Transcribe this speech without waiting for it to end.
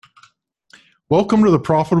Welcome to the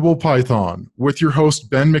Profitable Python with your host,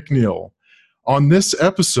 Ben McNeil. On this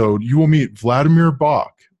episode, you will meet Vladimir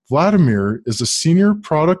Bach. Vladimir is a senior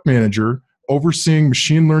product manager overseeing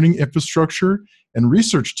machine learning infrastructure and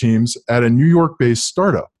research teams at a New York-based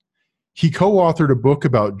startup. He co-authored a book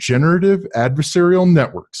about generative adversarial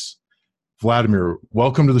networks. Vladimir,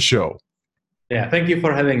 welcome to the show. Yeah, thank you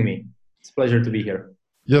for having me. It's a pleasure to be here.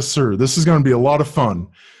 Yes, sir. This is going to be a lot of fun.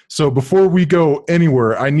 So before we go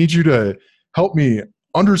anywhere, I need you to help me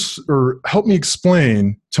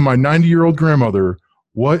explain to my 90-year-old grandmother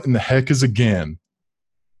what in the heck is a GAN.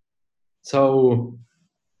 So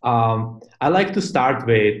I like to start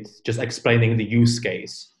with just explaining the use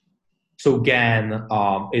case. So GAN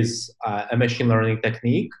is a machine learning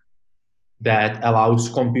technique that allows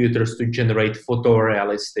computers to generate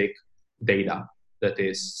photorealistic data that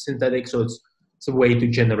is synthetic. So it's a way to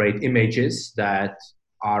generate images that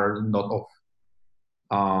are not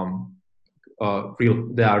of real.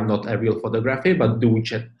 They are not a real photography, but do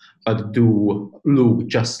look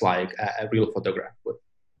just like a real photograph would.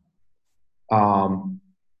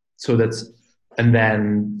 So that's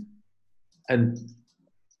and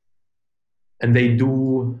they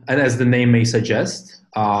do, and as the name may suggest,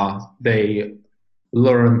 they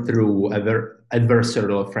learn through a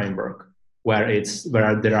adversarial framework where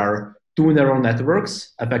there are two neural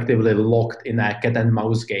networks effectively locked in a cat and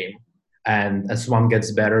mouse game. And as one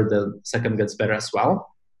gets better, the second gets better as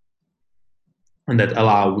well. And that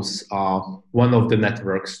allows one of the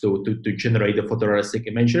networks to generate the photorealistic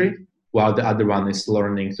imagery, while the other one is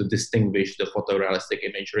learning to distinguish the photorealistic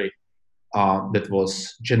imagery that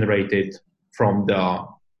was generated from the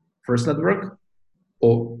first network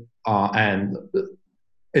and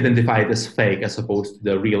identify it as fake as opposed to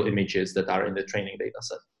the real images that are in the training data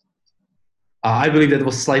set. I believe that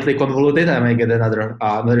was slightly convoluted. I may get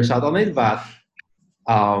another shot on it, but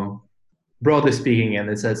broadly speaking,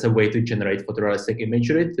 and it's a way to generate photorealistic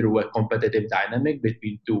imagery through a competitive dynamic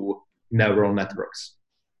between two neural networks.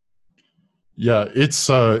 Yeah,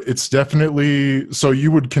 it's definitely, so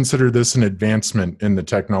you would consider this an advancement in the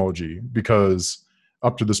technology because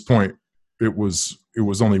up to this point, it was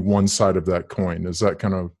only one side of that coin. Is that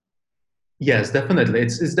kind of? Yes, definitely.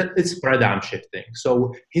 It's paradigm shifting.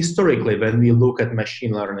 So historically, when we look at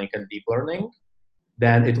machine learning and deep learning,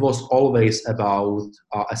 then it was always about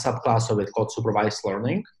a subclass of it called supervised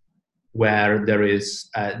learning, where there is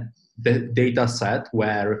a data set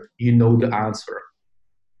where you know the answer.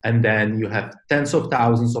 And then you have tens of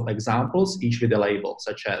thousands of examples, each with a label,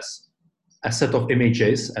 such as a set of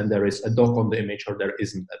images, and there is a dog on the image or there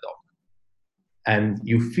isn't a dog. And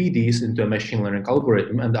you feed these into a machine learning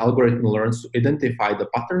algorithm, and the algorithm learns to identify the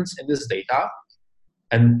patterns in this data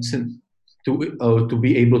and to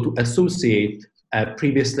be able to associate a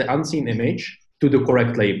previously unseen image to the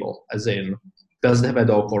correct label, as in, does it have a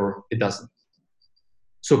dog or it doesn't.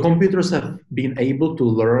 So computers have been able to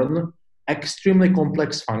learn extremely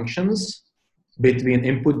complex functions between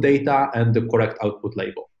input data and the correct output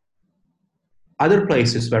label. Other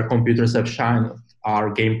places where computers have shined are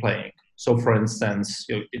game playing. So for instance,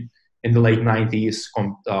 in the late 90s,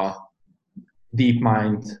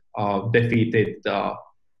 DeepMind defeated the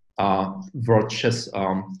world chess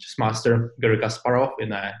master Garry Kasparov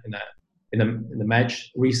in a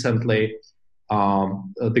match recently.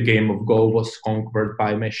 The game of Go was conquered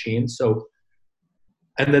by machines.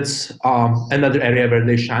 And that's another area where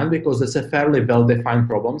they shine because it's a fairly well-defined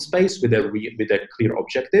problem space with a clear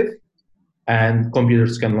objective, and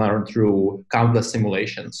computers can learn through countless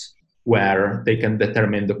simulations where they can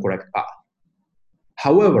determine the correct path.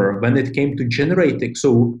 However, when it came to generating,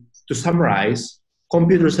 so to summarize,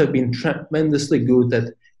 computers have been tremendously good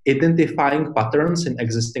at identifying patterns in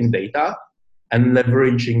existing data and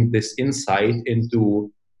leveraging this insight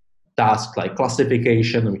into tasks like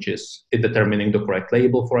classification, which is determining the correct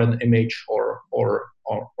label for an image or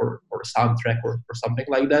soundtrack or something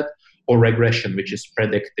like that, or regression, which is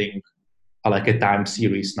predicting like a time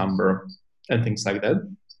series number and things like that.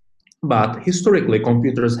 But historically,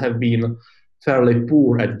 computers have been fairly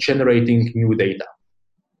poor at generating new data.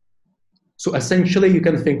 So essentially, you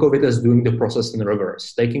can think of it as doing the process in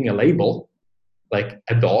reverse, taking a label, like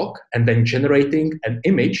a dog, and then generating an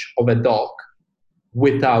image of a dog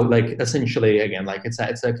without, like, essentially, again, like it's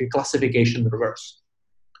like a classification reverse.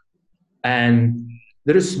 And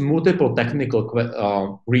there is multiple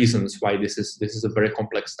technical reasons why this is a very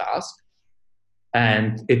complex task.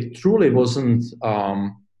 And it truly wasn't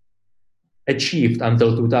achieved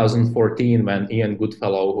until 2014 when Ian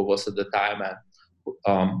Goodfellow, who was at the time a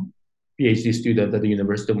PhD student at the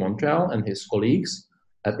University of Montreal, and his colleagues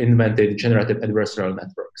have invented generative adversarial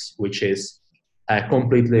networks, which is a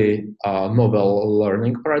completely novel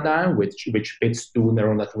learning paradigm, which pits two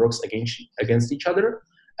neural networks against each other,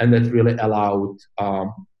 and that really allowed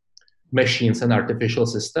machines and artificial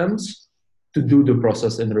systems to do the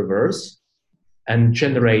process in reverse and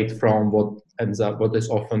generate from what is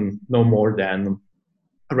often no more than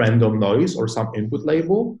random noise or some input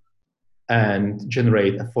label, and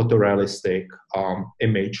generate a photorealistic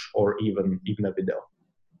image or even a video.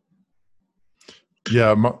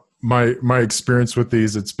 Yeah, my experience with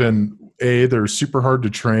these, it's been they're super hard to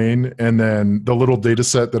train, and then the little data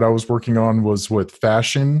set that I was working on was with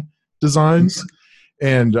fashion designs,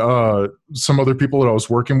 and some other people that I was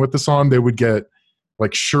working with this on, they would get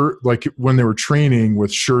like when they were training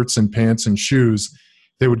with shirts and pants and shoes,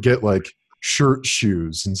 they would get like shirt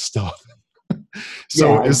shoes and stuff.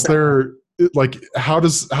 So Yeah, is there like how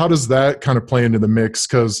does that kind of play into the mix?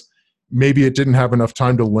 Because maybe it didn't have enough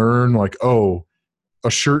time to learn like, oh, a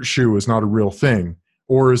shirt shoe is not a real thing,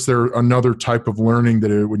 or is there another type of learning that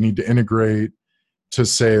it would need to integrate to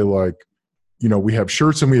say like, you know, we have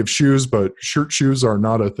shirts and we have shoes, but shirt shoes are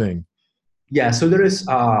not a thing? Yeah, so there is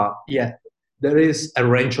a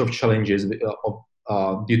range of challenges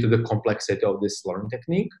due to the complexity of this learning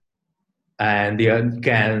technique, and the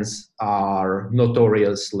GANs are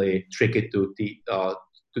notoriously tricky to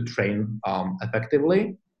train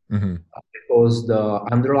effectively, because the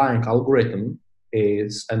underlying algorithm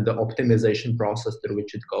and the optimization process through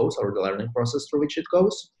which it goes, or the learning process through which it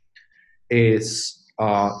goes, is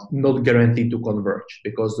not guaranteed to converge,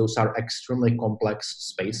 because those are extremely complex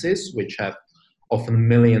spaces which have often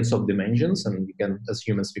millions of dimensions, and as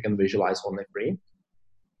humans, we can visualize only three,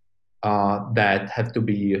 that have to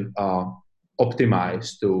be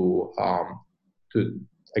optimized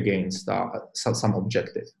against some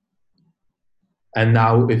objective. And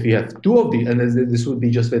now if you have two of these, and this would be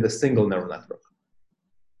just with a single neural network.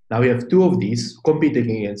 Now we have two of these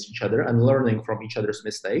competing against each other and learning from each other's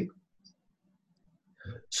mistake.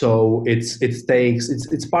 So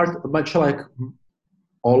it's part, much like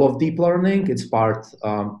all of deep learning, it's part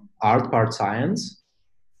art, part science,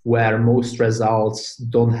 where most results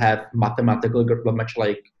don't have mathematical, much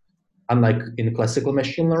like, unlike in classical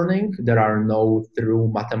machine learning, there are no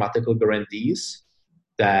true mathematical guarantees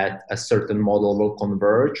that a certain model will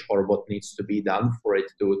converge or what needs to be done for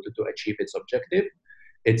it to achieve its objective.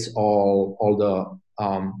 It's all the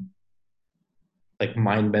like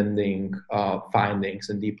mind-bending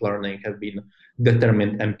findings in deep learning have been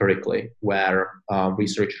determined empirically, where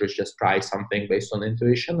researchers just try something based on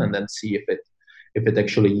intuition and then see if it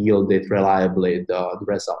actually yielded reliably the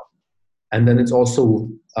result. And then it also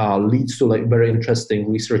leads to like very interesting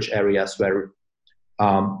research areas where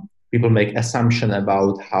people make assumption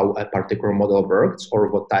about how a particular model works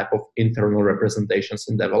or what type of internal representations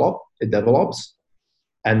it develops,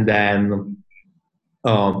 and then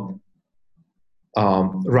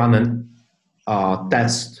run a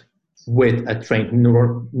test with a trained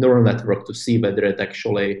neural network to see whether it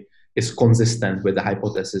actually is consistent with the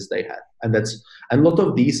hypothesis they had. And a lot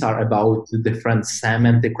of these are about the different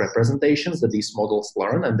semantic representations that these models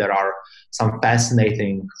learn, and there are some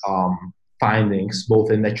fascinating findings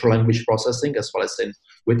both in natural language processing as well as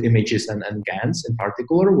with images and GANs in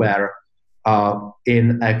particular, where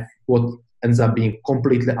what ends up being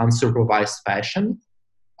completely unsupervised fashion,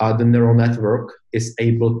 the neural network is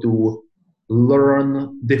able to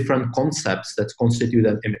learn different concepts that constitute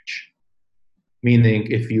an image. Meaning,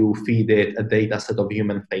 if you feed it a data set of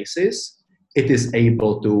human faces, it is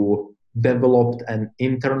able to develop an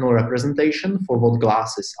internal representation for what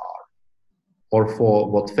glasses are, or for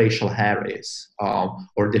what facial hair is,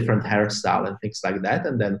 or different hairstyle and things like that.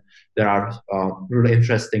 And then there are really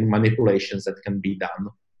interesting manipulations that can be done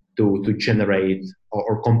to generate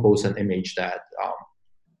or compose an image that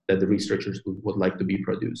the researchers would like to be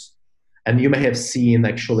produced. And you may have seen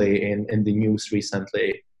actually in the news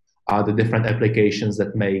recently the different applications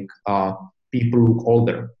that make people look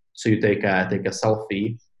older. So you take a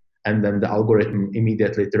selfie, and then the algorithm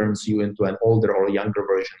immediately turns you into an older or younger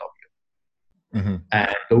version of you. Mm-hmm.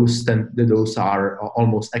 And those are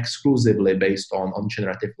almost exclusively based on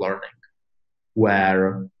generative learning,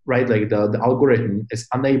 where like the algorithm is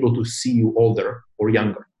unable to see you older or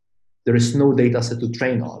younger. There is no data set to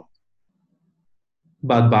train on.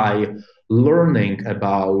 But by learning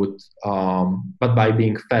about, but by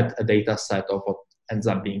being fed a data set of what ends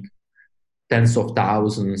up being tens of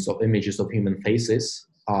thousands of images of human faces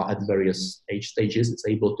at various age stages, it's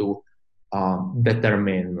able to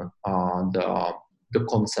determine the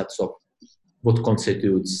concepts of what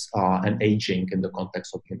constitutes an aging in the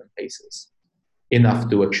context of human faces, enough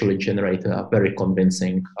to actually generate very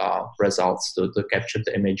convincing results to capture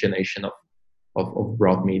the imagination of of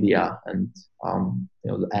broad media and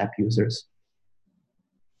the app users.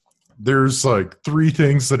 There's like three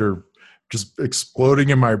things that are just exploding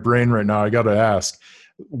in my brain right now. I got to ask.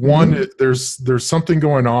 One, there's something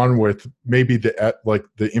going on with maybe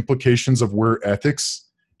the implications of where ethics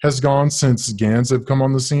has gone since GANs have come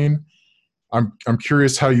on the scene. I'm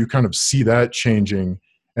curious how you kind of see that changing.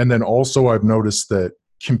 And then also I've noticed that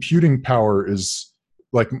computing power is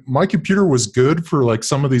like, my computer was good for like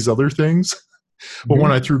some of these other things, but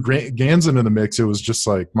when I threw GANs into the mix, it was just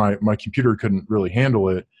like my computer couldn't really handle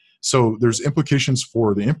it. So there's implications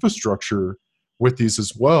for the infrastructure with these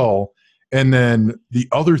as well. And then the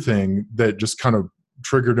other thing that just kind of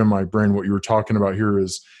triggered in my brain what you were talking about here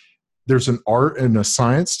is there's an art and a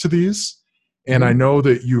science to these. And I know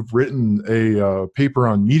that you've written a paper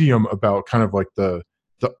on Medium about kind of like the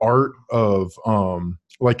art of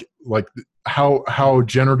like how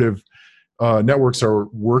generative networks are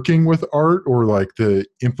working with art, or like the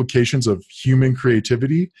implications of human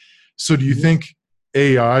creativity. So do you think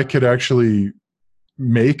AI could actually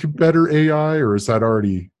make better AI, or is that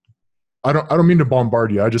already? I don't mean to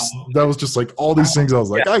bombard you. That was just like all these things. I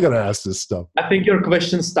was like, I gotta ask this stuff. I think your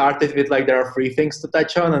question started with like there are three things to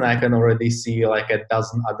touch on, and I can already see like a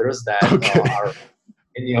dozen others that are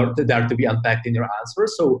there to be unpacked in your answer.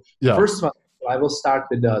 So first one, I will start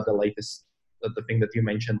with the latest, the thing that you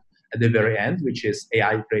mentioned at the very end, which is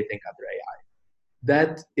AI creating other AI.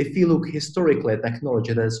 That if you look historically at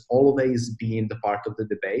technology, that has always been the part of the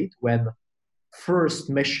debate when first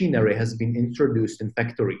machinery has been introduced in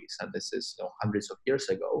factories, and this is hundreds of years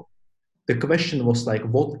ago. The question was like,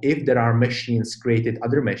 what if there are machines created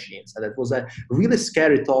other machines? And that was a really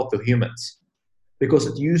scary thought to humans, because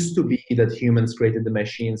it used to be that humans created the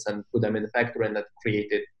machines and put them in the factory and that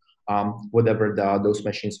created whatever those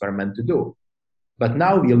machines were meant to do. But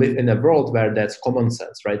now we live in a world where that's common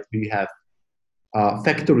sense, right? We have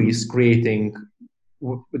factories creating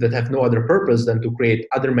that have no other purpose than to create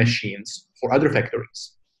other machines for other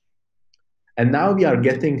factories. And now we are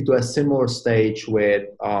getting to a similar stage with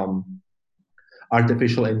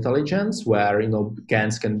artificial intelligence, where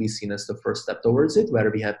GANs can be seen as the first step towards it, where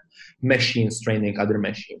we have machines training other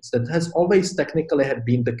machines. That has always technically have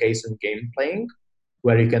been the case in game playing,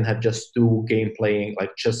 where you can have just two game playing,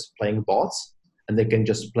 like just playing bots, and they can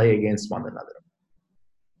just play against one another.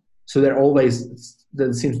 So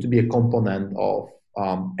there seems to be a component of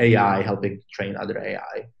AI helping to train other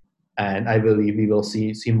AI, and I believe we will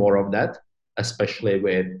see more of that, especially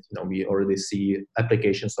with we already see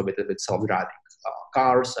applications of it with self-driving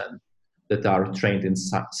cars and that are trained in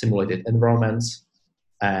simulated environments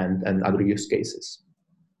and other use cases.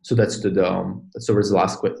 So that's towards the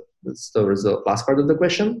last part of the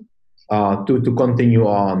question. To continue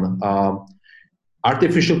on.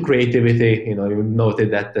 Artificial creativity, you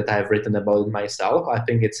noted that I've written about it myself. I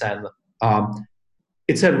think it's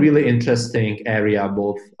a really interesting area,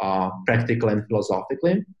 both practical and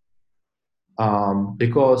philosophically,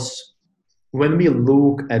 because when we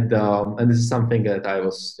look at and this is something that I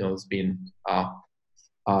was, it's been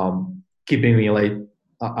keeping me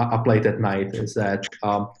up late at night, is that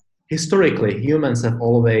historically humans have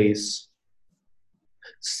always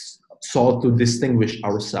sought to distinguish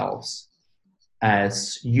ourselves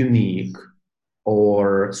as unique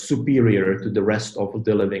or superior to the rest of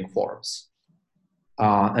the living forms.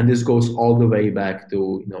 And this goes all the way back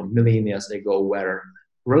to millennia ago, where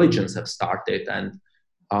religions have started. And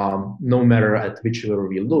no matter at whichever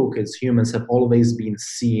we look, as humans have always been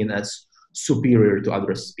seen as superior to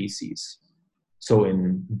other species. So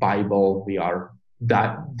in Bible, we are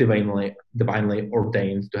divinely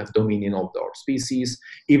ordained to have dominion of our species.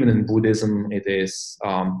 Even in Buddhism, it is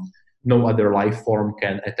no other life form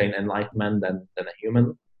can attain enlightenment than a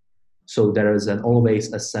human. So there is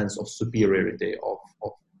always a sense of superiority of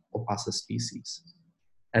us as species.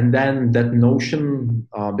 And then that notion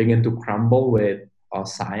began to crumble with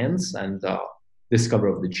science and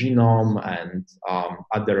discovery of the genome and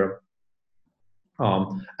other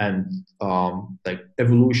like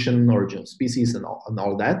evolution, origin of species and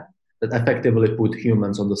all that effectively put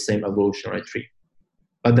humans on the same evolutionary tree.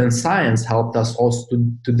 But then science helped us also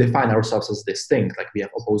to define ourselves as distinct. Like we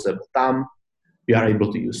have opposable thumb, we are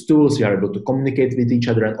able to use tools, we are able to communicate with each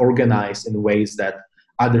other and organize in ways that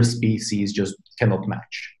other species just cannot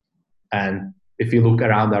match. And if you look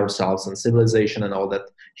around ourselves and civilization and all that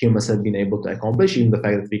humans have been able to accomplish, even the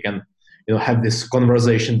fact that we can have this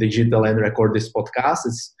conversation digital and record this podcast,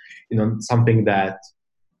 it's something that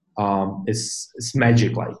is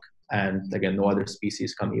magic-like. And again, no other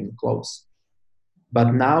species come even close.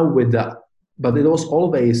 But now with the but it was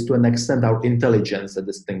always, to an extent, our intelligence that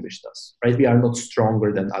distinguished us, right? We are not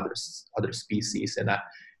stronger than other species.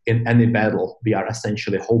 In any battle, we are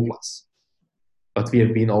essentially hopeless. But we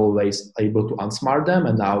have been always able to outsmart them,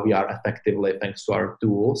 and now we are effectively, thanks to our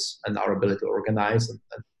tools and our ability to organize and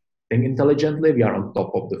think intelligently, we are on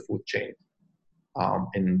top of the food chain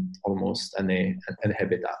in almost any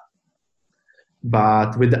habitat.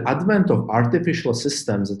 But with the advent of artificial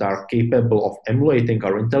systems that are capable of emulating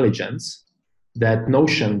our intelligence, that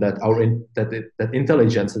notion that that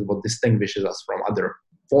intelligence is what distinguishes us from other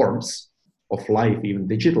forms of life, even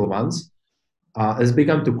digital ones, has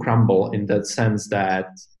begun to crumble, in that sense that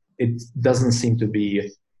it doesn't seem to be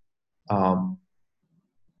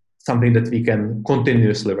something that we can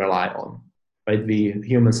continuously rely on. Right? We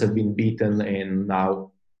humans have been beaten in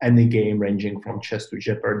now any game ranging from chess to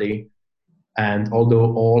Jeopardy. And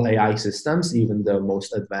although all AI systems, even the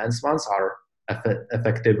most advanced ones, are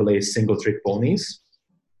effectively single-trick ponies,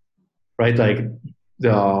 right? Like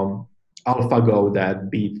the AlphaGo that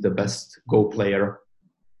beat the best Go player,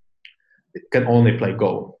 it can only play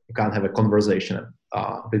Go. You can't have a conversation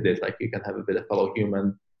with it, like you can have it with a fellow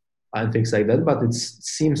human and things like that. But it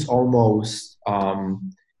seems almost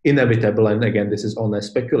inevitable. And again, this is only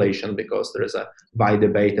speculation, because there is a wide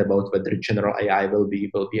debate about whether general AI will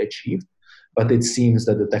be achieved. But it seems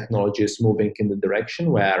that the technology is moving in the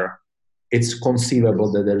direction where it's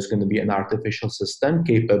conceivable that there's going to be an artificial system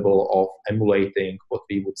capable of emulating what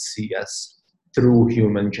we would see as true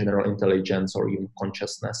human general intelligence or even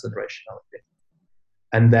consciousness and rationality.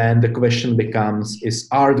 And then the question becomes, is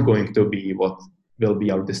art going to be what will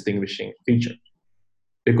be our distinguishing feature?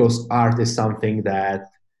 Because art is something that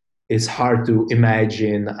is hard to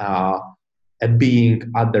imagine a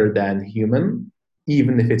being other than human,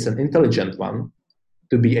 even if it's an intelligent one,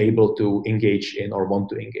 to be able to engage in or want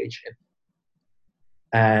to engage in.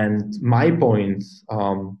 And my point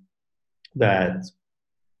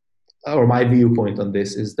my viewpoint on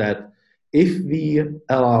this is that if we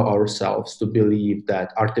allow ourselves to believe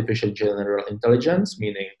that artificial general intelligence,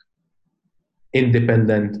 meaning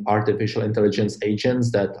independent artificial intelligence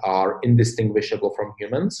agents that are indistinguishable from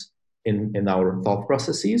humans in our thought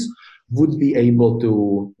processes, would be able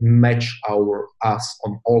to match us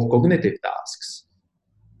on all cognitive tasks,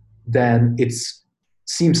 then it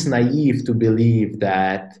seems naive to believe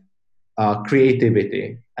that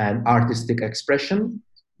creativity and artistic expression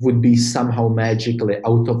would be somehow magically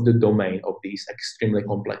out of the domain of these extremely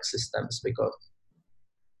complex systems, because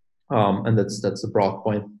and that's a broad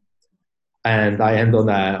point. And I end on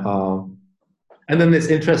that. And then it's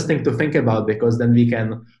interesting to think about, because then we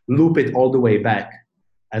can loop it all the way back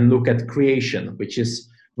and look at creation,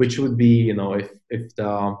 which would be, if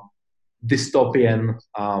the dystopian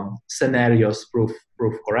scenarios prove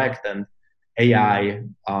correct, and AI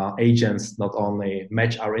agents not only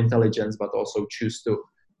match our intelligence but also choose to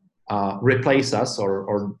replace us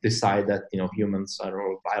or decide that humans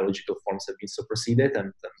or biological forms have been superseded,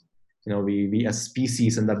 and we as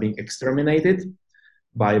species end up being exterminated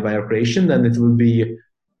by our creation, then it will be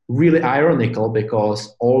really ironical,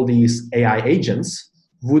 because all these AI agents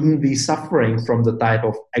wouldn't be suffering from the type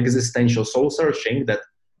of existential soul searching that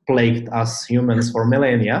plagued us humans for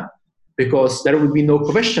millennia, because there would be no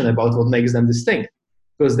question about what makes them distinct,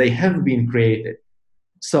 because they have been created.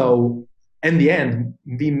 So in the end,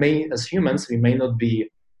 as humans, we may not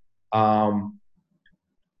be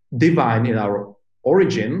divine in our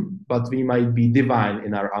origin, but we might be divine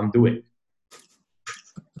in our undoing.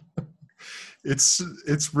 It's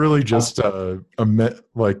really just a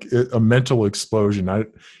mental explosion.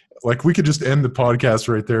 We could just end the podcast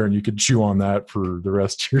right there, and you could chew on that for the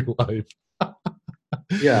rest of your life.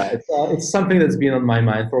 Yeah, it's something that's been on my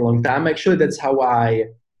mind for a long time. Actually, that's how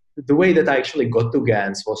the way that I actually got to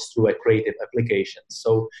GANs was through a creative application.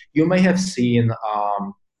 So you may have seen,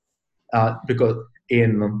 because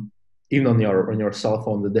even on your cell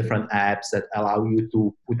phone, the different apps that allow you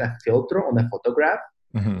to put a filter on a photograph,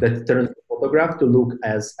 mm-hmm. that turns the photograph to look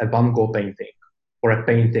as a Van Gogh painting or a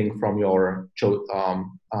painting from your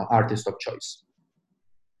artist of choice.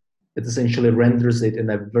 It essentially renders it in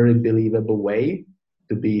a very believable way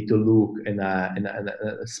to look in a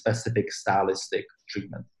specific stylistic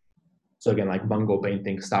treatment. So again, like Van Gogh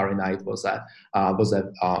painting Starry Night was a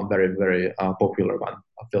very, very popular one,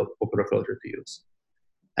 popular filter to use.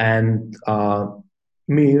 And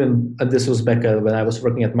this was back when I was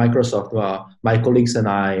working at Microsoft. My colleagues and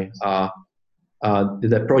I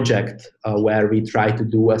did a project where we tried to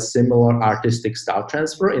do a similar artistic style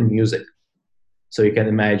transfer in music. So you can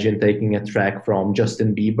imagine taking a track from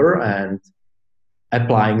Justin Bieber and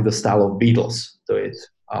applying the style of Beatles to it,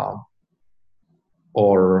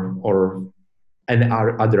 or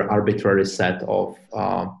other arbitrary set of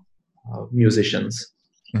musicians,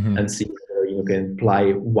 Mm-hmm. and see whether you can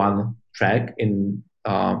apply one track in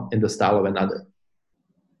the style of another.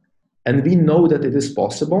 And we know that it is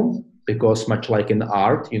possible because, much like in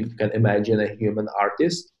art, you can imagine a human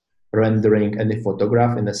artist rendering any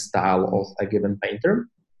photograph in the style of a given painter.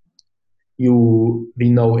 We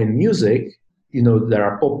know in music, there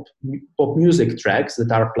are pop music tracks that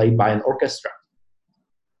are played by an orchestra.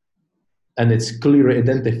 And it's clearly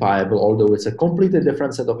identifiable, although it's a completely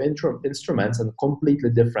different set of instruments and completely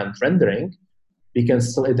different rendering, we can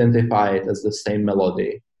still identify it as the same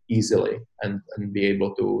melody easily and be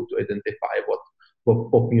able to identify what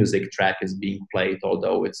pop music track is being played,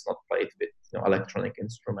 although it's not played with electronic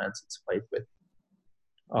instruments, it's played with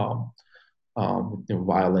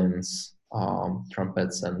violins,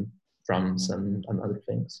 trumpets, and drums, and other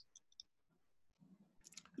things.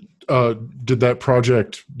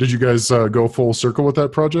 Did you guys go full circle with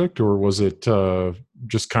that project, or was it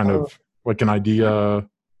just kind of like an idea?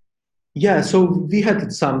 Yeah, so we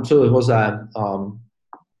had some, so it was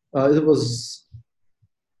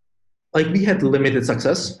like we had limited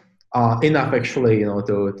success, enough actually,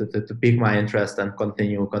 to pique my interest and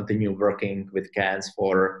continue working with GANs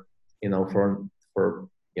for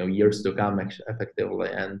years to come, effectively.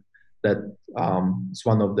 And that is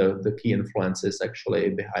one of the key influences actually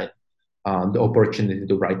behind the opportunity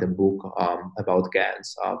to write a book about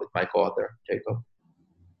GANs with my co-author Jacob.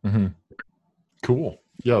 Mm-hmm. Cool.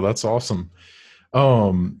 Yeah, that's awesome.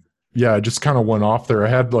 Yeah, I just kind of went off there. I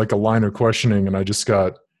had like a line of questioning, and I just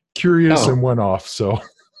got curious and went off. So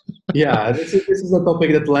yeah, this is a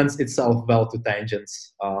topic that lends itself well to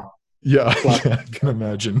tangents. Yeah, I can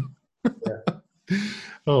imagine. Yeah.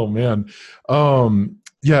 Oh man.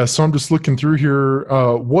 Yeah, so I'm just looking through here.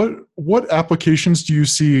 What applications do you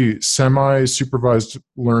see semi-supervised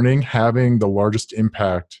learning having the largest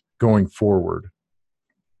impact going forward?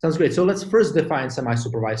 Sounds great. So let's first define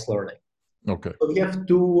semi-supervised learning. Okay. So we have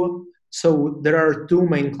there are three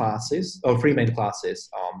main classes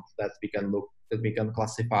that we can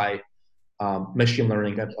classify machine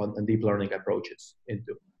learning and deep learning approaches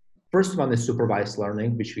into. First one is supervised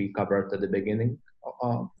learning, which we covered at the beginning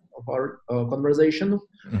of our conversation,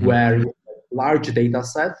 Mm-hmm. where you have a large data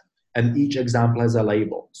set and each example has a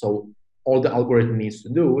label. So all the algorithm needs to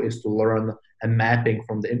do is to learn a mapping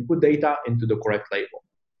from the input data into the correct label.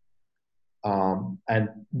 And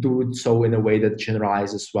do it so in a way that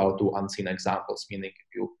generalizes well to unseen examples, meaning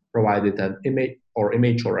if you provided an image or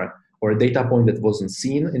a data point that wasn't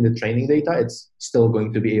seen in the training data, it's still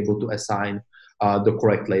going to be able to assign the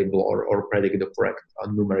correct label or predict the correct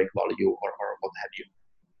numeric value or what have you.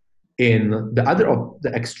 In the other of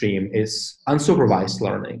the extreme is unsupervised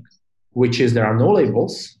learning, which is there are no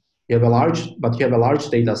labels, you have a large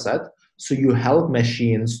data set, so you help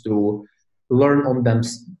machines to learn on them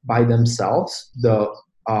by themselves the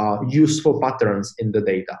useful patterns in the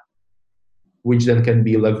data, which then can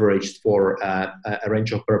be leveraged for a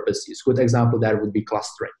range of purposes. Good example there would be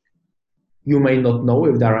clustering. You may not know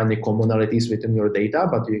if there are any commonalities within your data,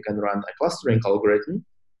 but you can run a clustering algorithm,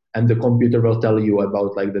 and the computer will tell you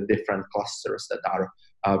about like the different clusters that are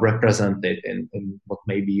represented in what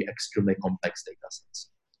may be extremely complex data sets.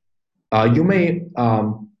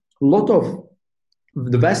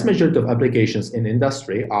 The vast majority of applications in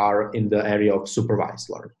industry are in the area of supervised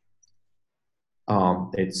learning.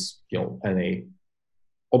 It's any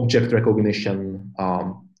object recognition,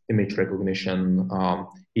 image recognition,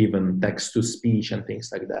 even text to speech and things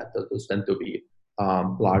like that. Those tend to be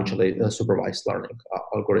largely supervised learning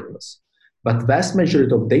algorithms. But vast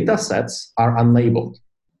majority of data sets are unlabeled,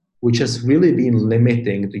 which has really been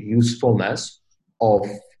limiting the usefulness of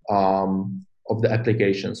the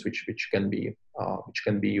applications which can be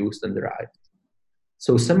used and derived.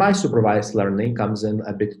 So semi-supervised learning comes in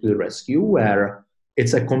a bit to the rescue, where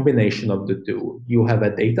it's a combination of the two. You have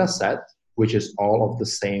a data set which is all of the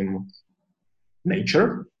same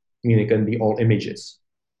nature, meaning it can be all images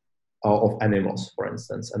of animals, for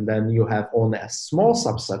instance, and then you have only a small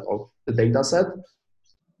subset of the data set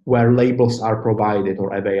where labels are provided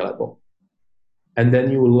or available. And then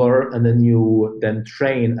you learn, and then you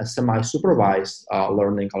train a semi-supervised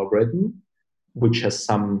learning algorithm, which has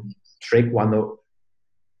some trick,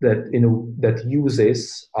 that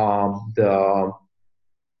uses the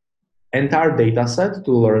entire data set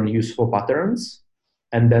to learn useful patterns,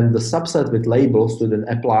 and then the subset with labels to then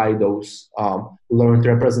apply those learned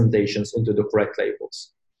representations into the correct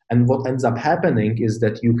labels. And what ends up happening is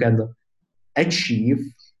that you can achieve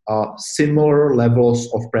similar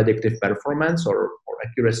levels of predictive performance or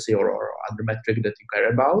accuracy or other metric that you care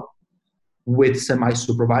about with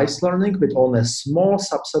semi-supervised learning with only a small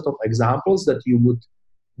subset of examples that you would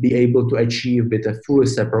be able to achieve with a fully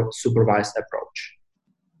supervised approach.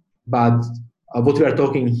 But what we are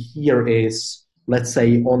talking here is, let's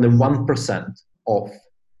say, only 1% of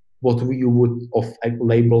what you would of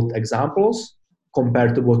labeled examples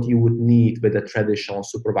compared to what you would need with a traditional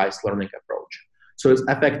supervised learning approach. So it's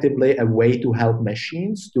effectively a way to help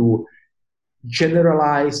machines to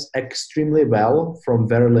generalize extremely well from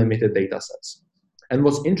very limited data sets. And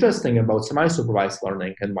what's interesting about semi-supervised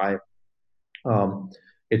learning and why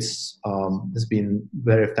it's been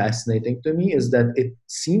very fascinating to me is that it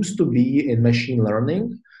seems to be in machine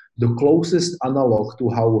learning the closest analog to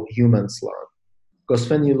how humans learn. Because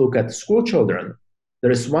when you look at school children,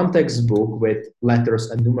 there is one textbook with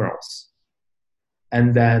letters and numerals.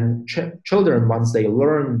 And then children, once they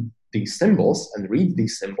learn these symbols and read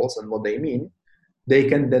these symbols and what they mean, they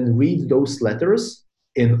can then read those letters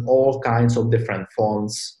in all kinds of different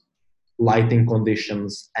fonts, lighting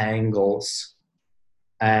conditions, angles,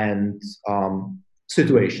 and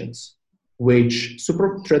situations, which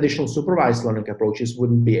traditional supervised learning approaches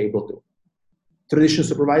wouldn't be able to. Traditional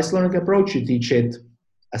supervised learning approach, you teach it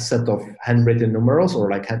a set of handwritten numerals or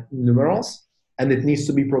like numerals, and it needs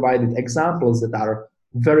to be provided examples that are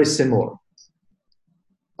very similar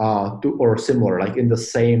similar, like in the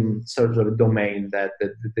same sort of domain that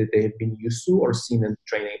they have been used to or seen in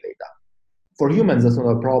training data. For humans, that's not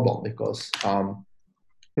a problem because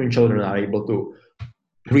when children are able to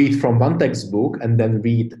read from one textbook and then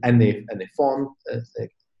read any font,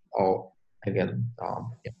 or again,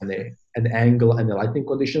 an angle and the lighting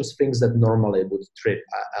conditions, things that normally would trip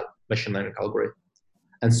a machine learning algorithm.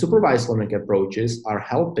 And supervised learning approaches are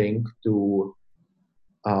helping to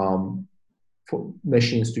for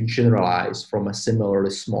machines to generalize from a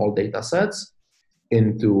similarly small data sets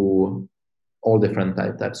into all different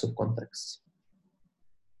types of contexts.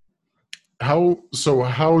 How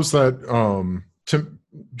is that?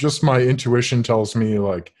 Just my intuition tells me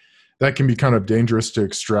like that can be kind of dangerous to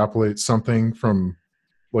extrapolate something from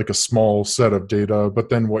like a small set of data. But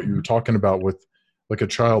then what you're talking about with like a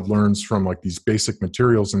child learns from like these basic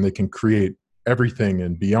materials and they can create everything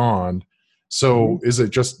and beyond. So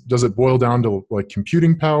does it boil down to like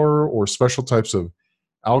computing power or special types of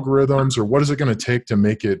algorithms, or what is it going to take to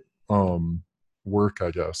make it work,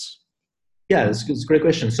 I guess? Yeah, it's a great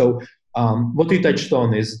question. So what you touched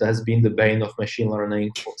on has been the bane of machine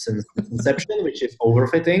learning since its inception, which is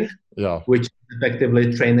overfitting, which is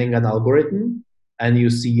effectively training an algorithm. And you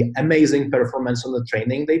see amazing performance on the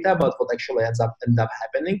training data, but what actually ends up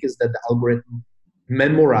happening is that the algorithm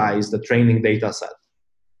memorizes the training data set.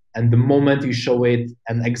 And the moment you show it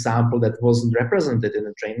an example that wasn't represented in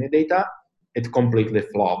the training data, it completely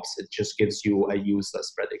flops. It just gives you a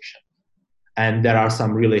useless prediction. And there are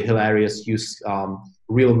some really hilarious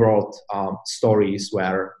real-world stories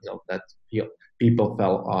where that people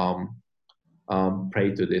fell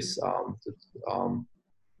prey to this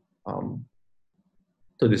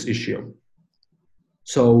to this issue.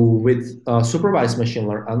 So with supervised machine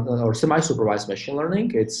learning or semi-supervised machine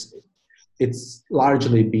learning, it's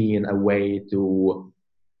largely been a way to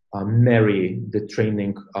marry the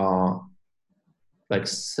training like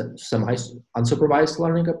semi-unsupervised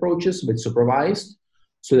learning approaches with supervised,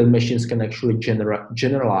 so that machines can actually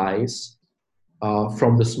generalize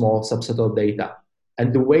from the small subset of data.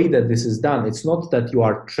 And the way that this is done, it's not that you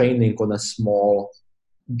are training on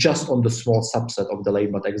just on the small subset of the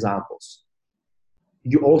labeled examples.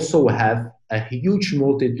 You also have a huge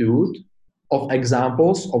multitude of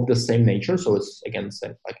examples of the same nature. So it's again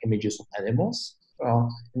like images of animals,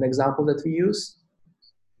 an example that we use,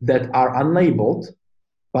 that are unlabeled,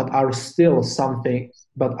 but are still something,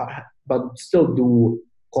 but still do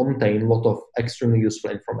contain a lot of extremely useful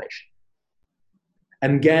information.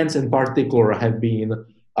 And GANs in particular have been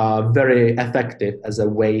very effective as a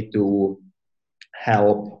way to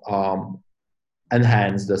help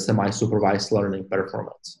enhance the semi-supervised learning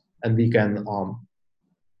performance. And we can,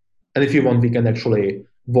 and if you want, we can actually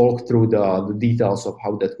walk through the details of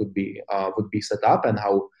how that would be set up and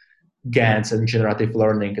how GANs and generative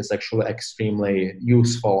learning is actually extremely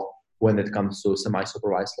useful when it comes to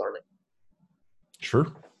semi-supervised learning. Sure.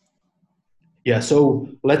 Yeah. So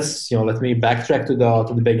let me backtrack to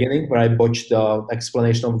the beginning where I botched the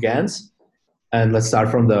explanation of GANs, and let's start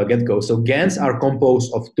from the get-go. So GANs are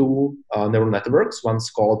composed of two neural networks. One's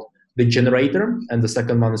called the generator, and the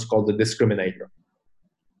second one is called the discriminator.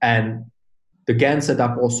 And the GAN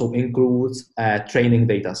setup also includes a training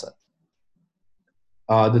data set.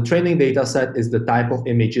 The training data set is the type of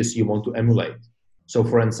images you want to emulate. So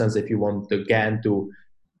for instance, if you want the GAN to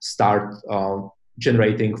start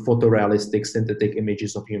generating photorealistic synthetic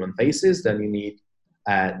images of human faces, then you need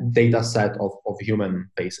a data set of human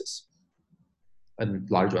faces and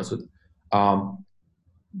large ones.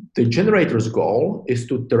 The generator's goal is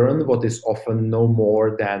to turn what is often no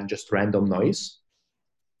more than just random noise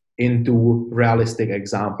into realistic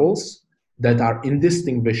examples that are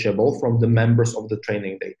indistinguishable from the members of the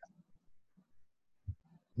training data.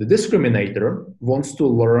 The discriminator wants to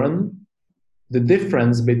learn the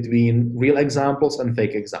difference between real examples and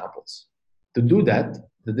fake examples. To do that,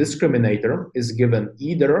 the discriminator is given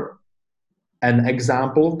either an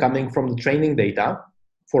example coming from the training data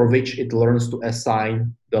for which it learns to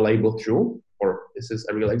assign the label true, or this is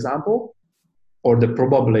a real example, or the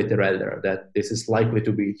probability rather that this is likely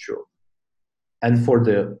to be true. And for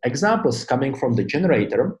the examples coming from the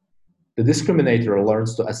generator, the discriminator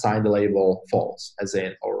learns to assign the label false, as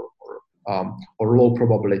in, or low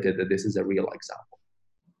probability that this is a real example.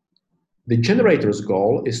 The generator's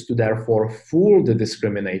goal is to therefore fool the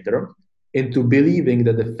discriminator into believing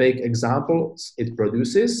that the fake examples it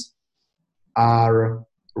produces are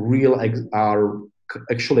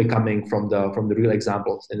actually coming from the real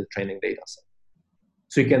examples in the training data set.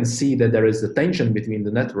 So you can see that there is a tension between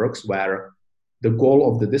the networks where the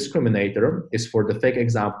goal of the discriminator is for the fake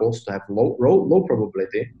examples to have low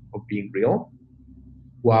probability of being real,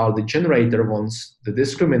 while the generator wants the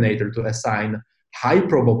discriminator to assign high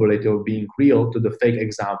probability of being real to the fake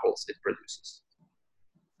examples it produces.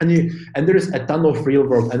 And there is a ton of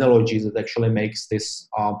real-world analogies that actually makes this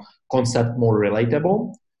concept more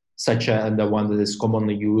relatable, such as the one that is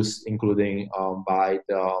commonly used, including by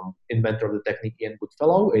the inventor of the technique Ian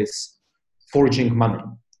Goodfellow, is forging money,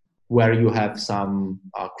 where you have some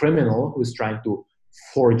criminal who's trying to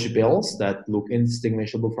forge bills that look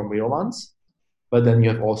indistinguishable from real ones, but then you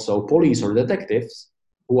have also police or detectives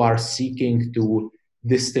who are seeking to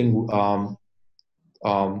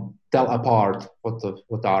tell apart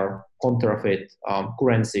what are counterfeit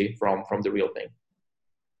currency from the real thing.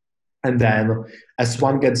 And then as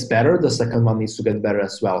one gets better, the second one needs to get better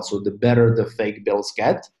as well. So the better the fake bills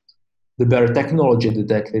get, the better technology the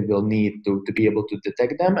detective will need to be able to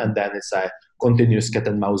detect them. And then it's a continuous cat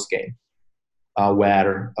and mouse game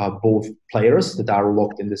where both players that are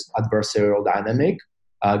locked in this adversarial dynamic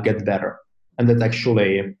get better. And that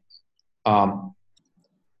actually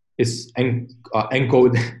is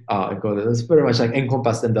encoded. It's very much like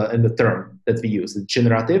encompassed in the term that we use, the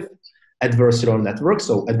generative adversarial network.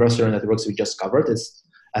 So adversarial networks we just covered is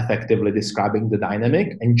effectively describing the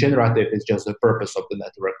dynamic, and generative is just the purpose of the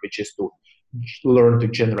network, which is to learn to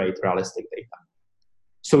generate realistic data.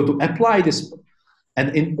 So to apply this,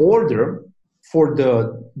 and in order for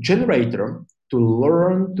the generator to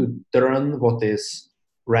learn to turn what is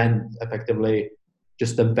effectively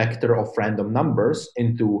just a vector of random numbers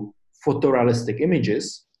into photorealistic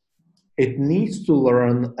images, it needs to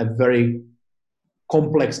learn a very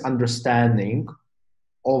complex understanding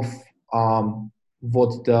of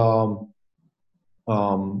what the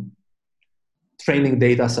training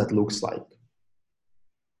data set looks like,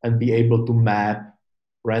 and be able to map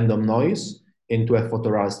random noise into a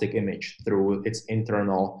photorealistic image through its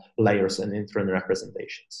internal layers and internal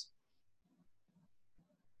representations.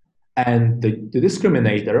 And the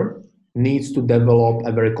discriminator needs to develop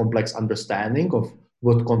a very complex understanding of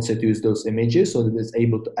what constitutes those images so that it's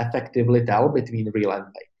able to effectively tell between real and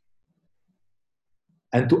fake.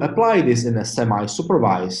 And to apply this in a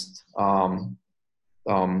semi-supervised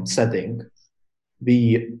setting,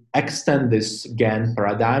 we extend this GAN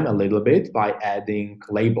paradigm a little bit by adding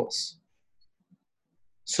labels.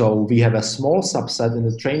 So we have a small subset in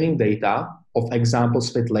the training data of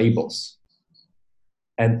examples with labels.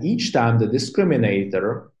 And each time the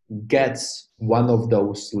discriminator gets one of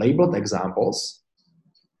those labeled examples,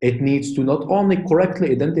 it needs to not only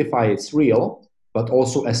correctly identify it's real, but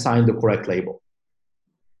also assign the correct label.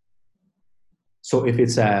 So if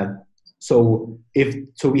it's so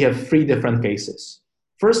we have three different cases.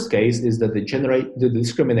 First case is that the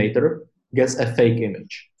discriminator gets a fake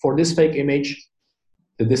image. For this fake image,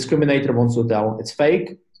 the discriminator wants to tell it's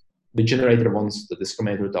fake. The generator wants the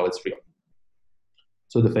discriminator to tell it's real.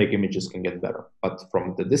 So the fake images can get better. But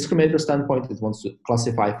from the discriminator standpoint, it wants to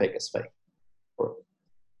classify fake as fake.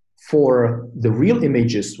 For the real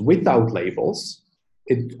images without labels,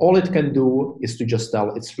 all it can do is to just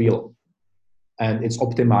tell it's real. And it's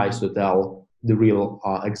optimized to tell the real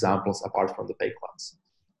examples apart from the fake ones.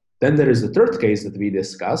 Then there is the third case that we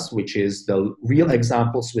discussed, which is the real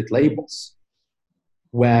examples with labels,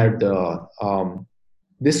 where the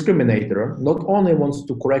discriminator not only wants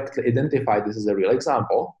to correctly identify this as a real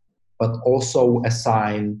example, but also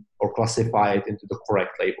assign or classify it into the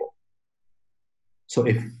correct label. So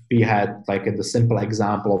if we had like the simple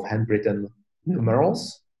example of handwritten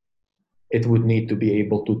numerals, it would need to be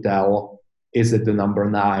able to tell, is it the number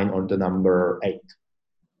 9 or the number 8?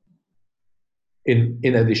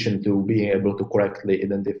 In addition to being able to correctly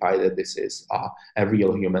identify that this is a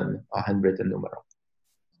real human handwritten numeral.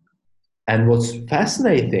 And what's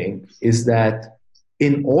fascinating is that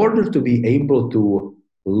in order to be able to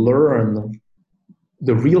learn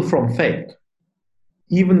the real from fake,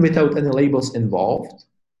 even without any labels involved,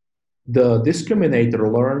 the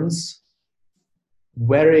discriminator learns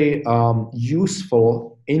very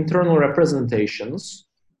useful internal representations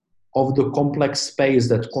of the complex space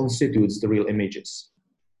that constitutes the real images,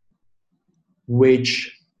 which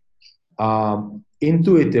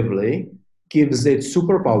intuitively gives it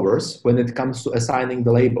superpowers when it comes to assigning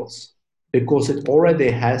the labels, because it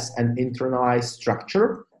already has an internalized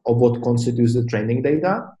structure of what constitutes the training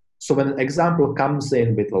data. So when an example comes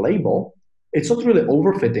in with a label, it's not really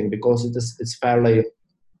overfitting, because it's fairly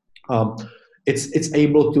it's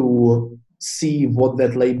able to see what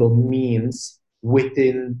that label means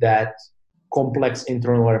within that complex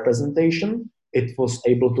internal representation. It was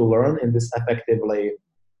able to learn in this effectively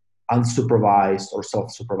unsupervised or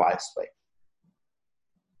self-supervised way.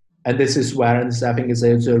 And this is where, and this I think is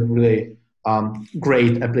a really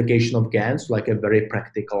great application of GANs, like a very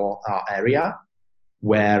practical area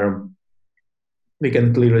where we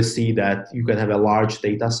can clearly see that you can have a large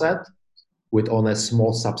data set with only a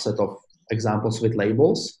small subset of examples with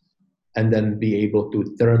labels, and then be able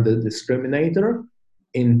to turn the discriminator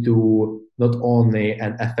into not only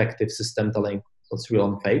an effective system telling what's real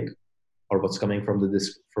and fake, or what's coming from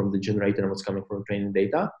the generator and what's coming from training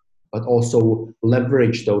data, but also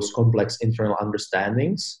leverage those complex internal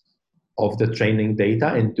understandings of the training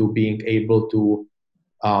data into being able to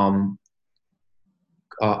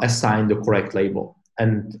assign the correct label.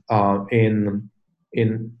 And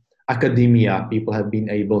in academia, people have been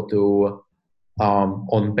able to,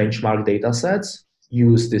 on benchmark data sets,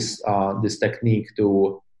 use this technique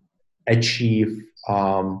to achieve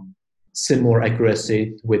similar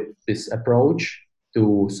accuracy with this approach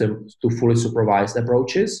to fully supervised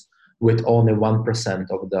approaches with only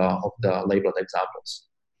 1% of the labeled examples,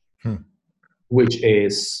 which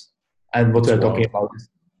is, and what we're talking about is,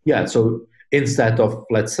 yeah. So instead of,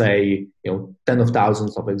 let's say, 10 of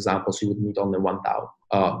thousands of examples, you would need only 1,000.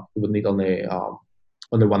 You would need only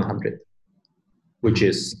 100, which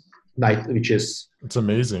is it's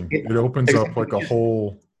amazing. It opens up like a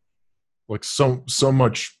whole, like so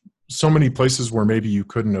many places where maybe you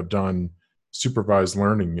couldn't have done supervised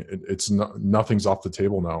learning. Nothing's off the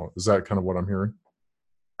table now. Is that kind of what I'm hearing?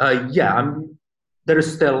 Yeah, there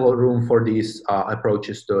is still room for these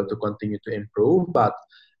approaches to continue to improve, but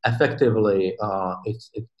effectively,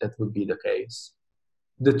 that would be the case.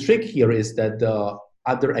 The trick here is that the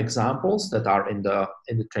other examples that are in the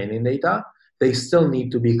training data, they still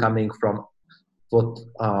need to be coming from what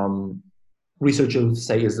researchers would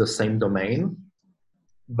say is the same domain,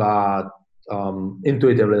 but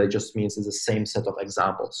intuitively that just means it's the same set of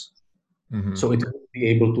examples. Mm-hmm. So it would be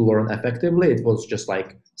able to learn effectively. It was just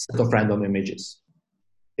like a set of random images.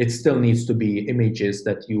 It still needs to be images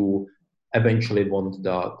that you eventually want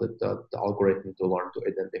the algorithm to learn to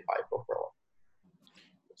identify properly.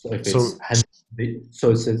 So if it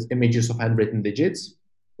says images of handwritten digits,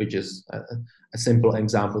 which is a simple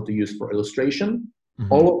example to use for illustration.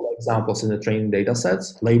 Mm-hmm. All of the examples in the training data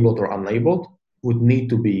sets, labeled or unlabeled, would need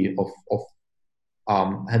to be of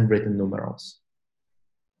handwritten numerals.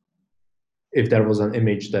 If there was an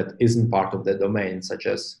image that isn't part of the domain, such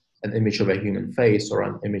as an image of a human face or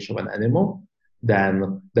an image of an animal,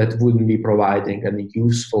 then that wouldn't be providing any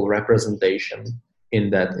useful representation in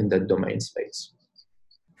that domain space.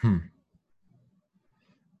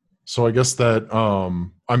 So I guess that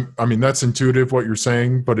I mean that's intuitive what you're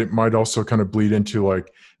saying, but it might also kind of bleed into like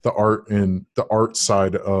the art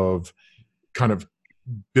side of kind of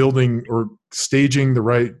building or staging the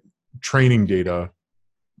right training data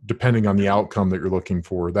depending on the outcome that you're looking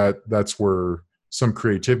for. That's where some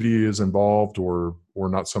creativity is involved, or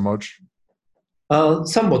not so much.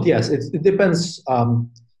 Somewhat, yes. It depends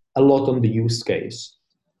a lot on the use case.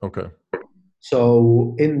 Okay.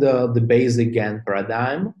 So in the basic GAN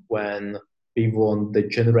paradigm, when we want the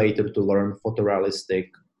generator to learn photorealistic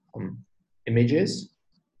images,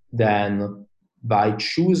 then by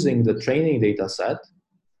choosing the training data set,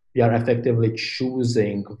 we are effectively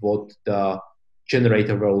choosing what the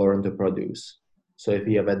generator will learn to produce. So if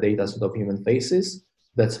we have a data set of human faces,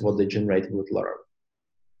 that's what the generator would learn.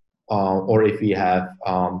 Or if we have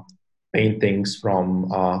paintings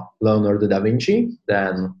from Leonardo da Vinci,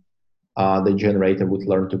 then the generator would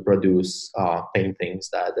learn to produce paintings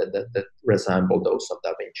that resemble those of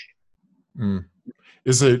Da Vinci.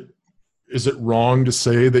 Is it wrong to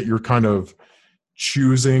say that you're kind of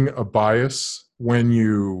choosing a bias when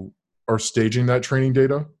you are staging that training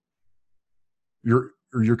data?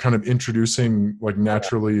 You're kind of introducing like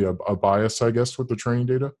naturally a bias, I guess, with the training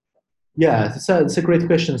data? Yeah, it's a great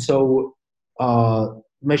question. So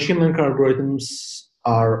machine learning algorithms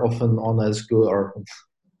are often on as good, or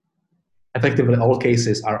effectively all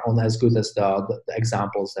cases are on as good as the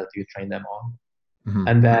examples that you train them on. Mm-hmm.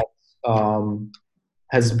 And that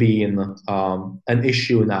has been an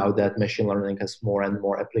issue now that machine learning has more and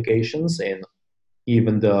more applications in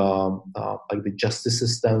even the like the justice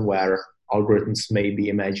system, where algorithms may be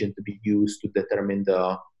imagined to be used to determine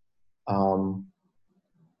the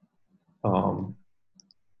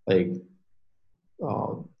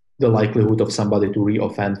the likelihood of somebody to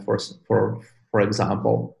reoffend, for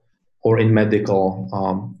example, or in medical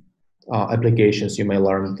applications, you may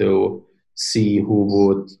learn to see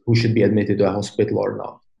who should be admitted to a hospital or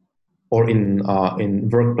not. Or in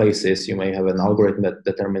workplaces, you may have an algorithm that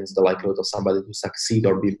determines the likelihood of somebody to succeed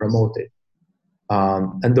or be promoted.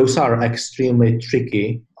 And those are extremely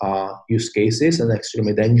tricky use cases and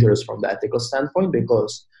extremely dangerous from the ethical standpoint,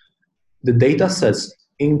 because the data sets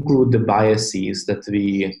include the biases that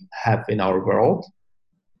we have in our world,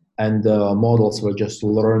 and the models will just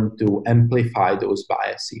learn to amplify those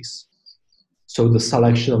biases. So the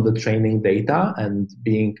selection of the training data and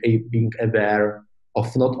being aware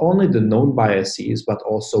of not only the known biases, but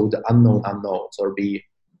also the unknown unknowns, or be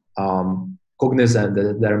cognizant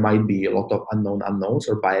that there might be a lot of unknown unknowns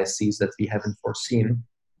or biases that we haven't foreseen,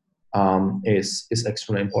 is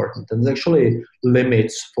extremely important. And actually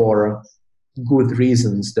limits, for good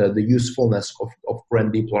reasons, the usefulness of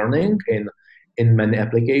current deep learning in many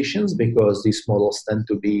applications, because these models tend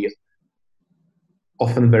to be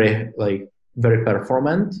often very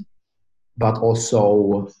performant, but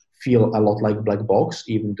also feel a lot like black box,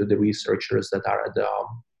 even to the researchers that are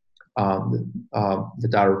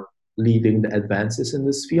that are leading the advances in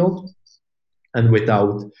this field. And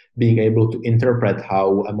without being able to interpret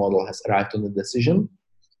how a model has arrived on the decision,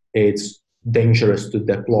 it's dangerous to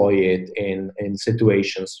deploy it in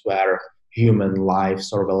situations where human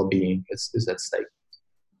lives or well-being is at stake.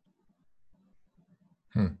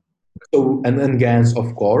 So, and GANs,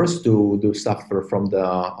 of course, do suffer from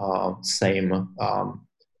the same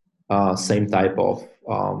type of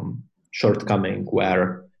shortcoming,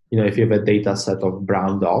 where, if you have a data set of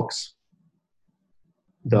brown dogs,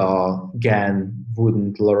 the GAN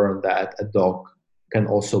wouldn't learn that a dog can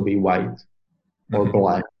also be white or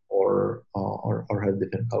black or have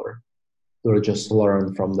different color. They'll just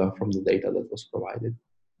learn from the data that was provided.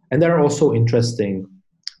 And there are also interesting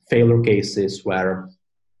failure cases where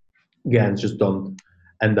GANs just don't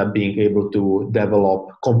end up being able to develop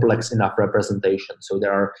complex enough representation. So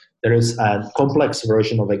there is a complex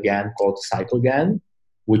version of a GAN called CycleGAN,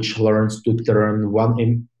 which learns to turn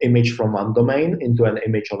one image from one domain into an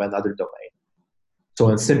image of another domain. So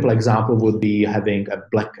a simple example would be having a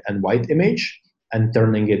black and white image and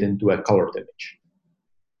turning it into a colored image.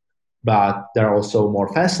 But there are also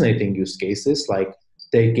more fascinating use cases, like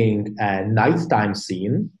taking a nighttime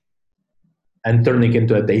scene and turning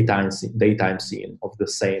into a daytime scene of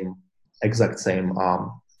the exact same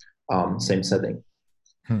setting.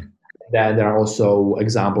 Then there are also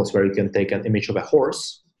examples where you can take an image of a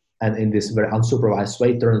horse and in this very unsupervised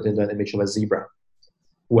way turn it into an image of a zebra,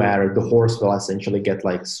 where the horse will essentially get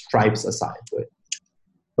like stripes assigned to it.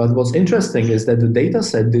 But what's interesting is that the data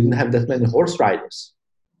set didn't have that many horse riders.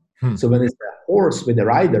 So when it's a horse with a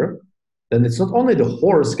rider, then it's not only the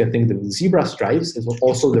horse getting the zebra stripes, it's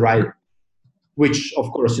also the rider, which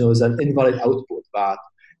of course is an invalid output, but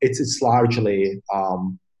it's largely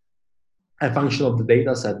a function of the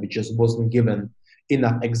data set, which just wasn't given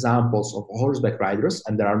enough examples of horseback riders,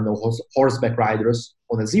 and there are no horseback riders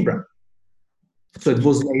on a zebra. So it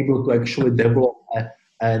wasn't able to actually develop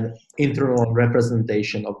an internal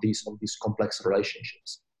representation of these complex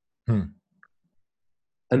relationships.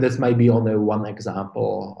 And this might be only one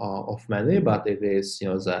example of many, but it is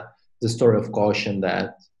the story of caution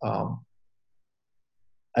that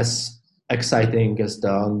as exciting as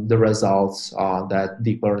the results that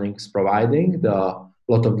deep learning is providing, a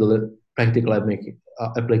lot of the practical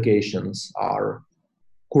applications are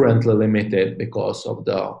currently limited because of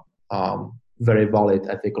the very valid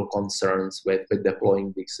ethical concerns with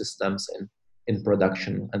deploying these systems in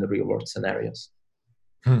production and real-world scenarios.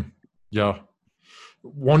 Yeah.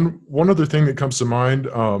 One other thing that comes to mind,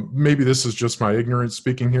 maybe this is just my ignorance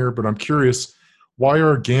speaking here, but I'm curious, why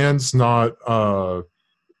are GANs not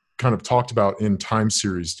kind of talked about in time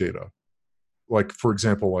series data, like for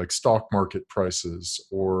example, like stock market prices,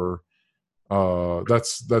 or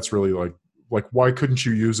that's really like why couldn't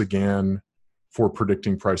you use a GAN for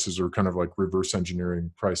predicting prices or kind of like reverse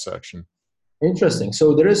engineering price action? Interesting.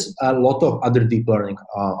 So there is a lot of other deep learning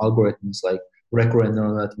algorithms like recurrent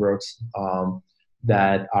neural networks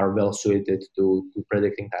that are well suited to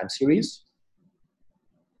predicting time series.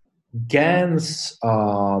 GANs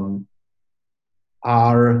are,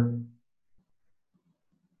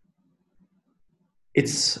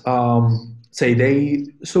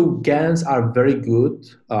 so GANs are very good,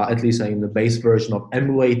 at least in the base version, of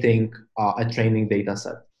emulating a training data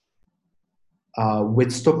set.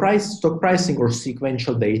 With stock pricing or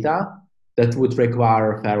sequential data, that would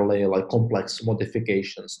require fairly like complex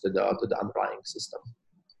modifications to the underlying system.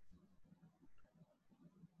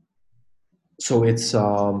 So it's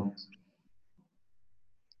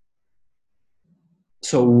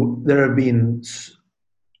so there have been,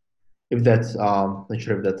 if that not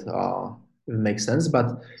sure if that if it makes sense, but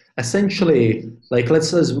essentially, like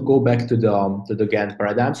let's go back to the GAN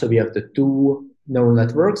paradigm. So we have the two neural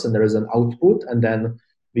networks, and there is an output, and then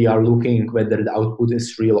we are looking whether the output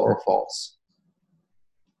is real or false.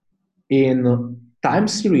 In time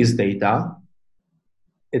series data,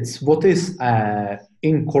 it's what is an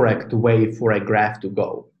incorrect way for a graph to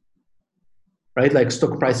go, right? Like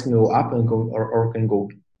stock price can go up and go, or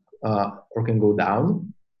can go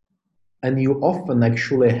down, and you often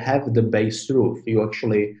actually have the base truth. You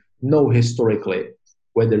actually know historically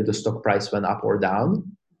whether the stock price went up or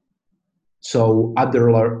down. So other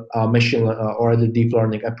machine or other deep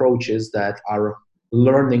learning approaches that are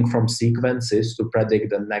learning from sequences to predict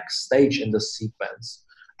the next stage in the sequence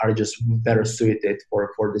are just better suited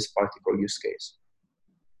for this particular use case.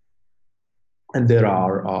 And there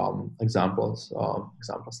are examples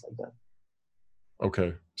like that.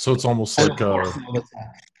 Okay, so it's almost like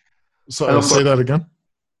so say that again.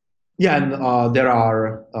 Yeah, and there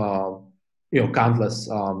are countless,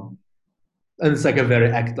 and it's like a very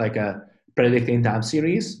like a predicting time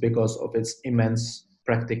series because of its immense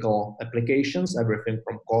practical applications. Everything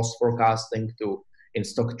from cost forecasting to in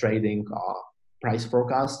stock trading, price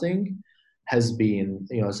forecasting has been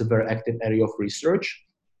it's a very active area of research,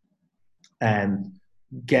 and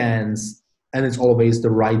GANs, and it's always the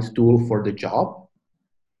right tool for the job.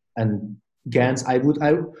 And GANs, I would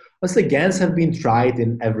say GANs have been tried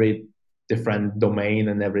in every different domain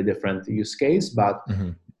and every different use case, but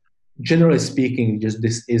generally speaking, just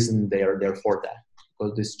this isn't their forte,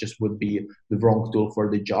 because this just would be the wrong tool for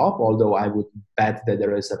the job. Although I would bet that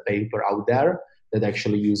there is a paper out there that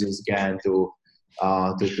actually uses GAN to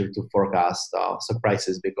forecast stock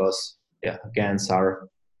prices, because GANs are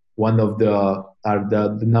one of the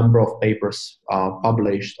number of papers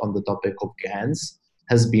published on the topic of GANs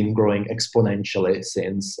has been growing exponentially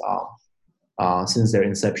since their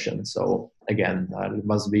inception. So again, it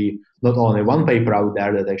must be not only one paper out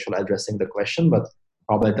there that actually addressing the question, but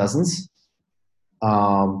probably dozens.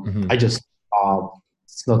 I just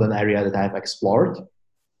it's not an area that I've explored,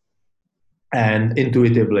 and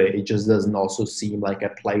intuitively, it just doesn't also seem like a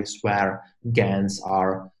place where GANs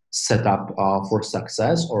are set up for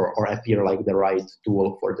success or appear like the right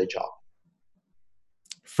tool for the job.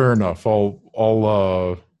 Fair enough. What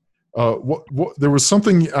there was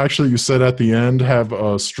something actually you said at the end, have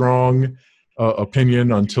a strong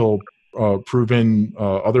opinion until proven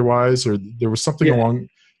otherwise, or there was something along.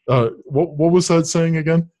 What was that saying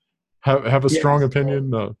again? Have a strong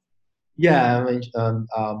opinion. I mean,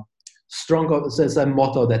 strong. So it's a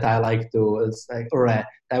motto that I like to. It's like, or a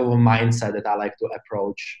type of mindset that I like to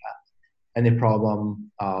approach any problem,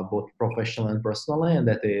 both professional and personally, and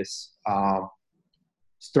that is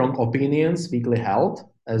strong opinions weakly held.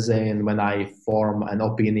 As in, when I form an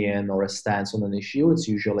opinion or a stance on an issue, it's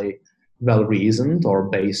usually well reasoned or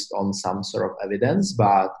based on some sort of evidence,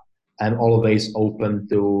 but I'm always open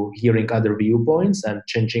to hearing other viewpoints and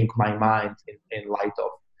changing my mind in light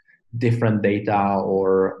of different data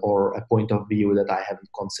or a point of view that I haven't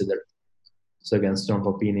considered. So again, strong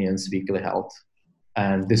opinions weakly held.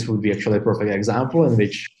 And this would be actually a perfect example in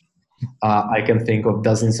which I can think of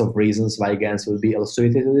dozens of reasons why GANs will be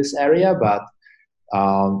ill-suited in this area, but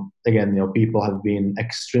again, people have been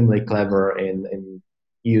extremely clever in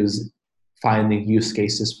finding use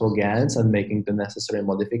cases for GANs and making the necessary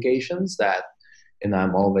modifications that, and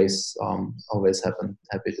I'm always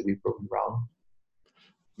happy to be proven wrong.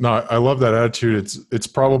 No, I love that attitude. It's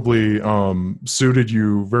probably suited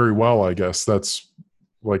you very well, I guess. That's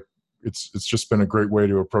like it's just been a great way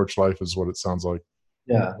to approach life, is what it sounds like.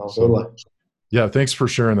 Yeah, totally. Yeah, thanks for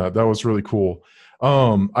sharing that. That was really cool.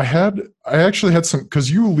 I actually had some,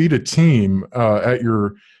 because you lead a team at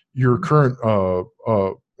your current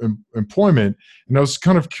employment, and I was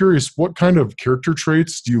kind of curious, what kind of character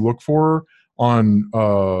traits do you look for on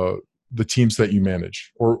the teams that you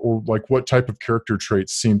manage, or like what type of character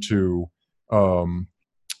traits seem to um,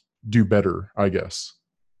 do better, I guess.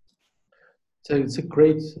 So it's a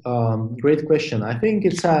great question. I think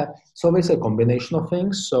it's always a combination of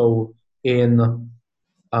things. So in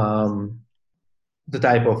um, the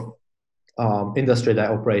type of industry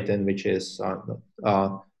that I operate in, which is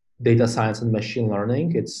data science and machine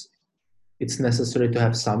learning, it's necessary to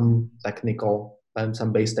have some technical and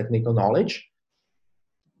some base technical knowledge,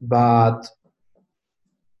 but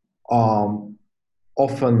um,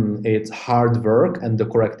 often it's hard work and the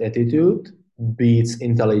correct attitude beats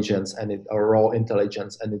intelligence or raw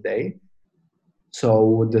intelligence any day.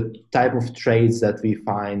 So the type of traits that we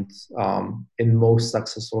find in most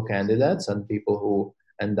successful candidates and people who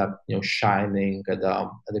end up, shining at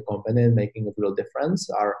the company and making a real difference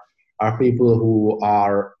are people who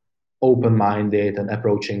are open-minded and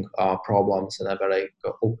approaching problems in a very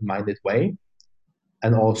open-minded way,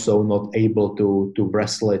 and also not able to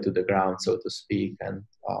wrestle it to the ground, so to speak,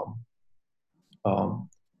 um,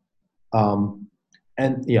 um,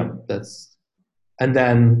 and yeah, that's and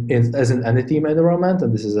then as in any team environment,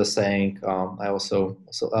 and this is a saying I also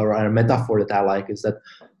or a metaphor that I like, is that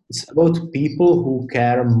it's about people who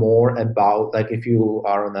care more about, like, if you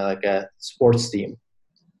are on like a sports team,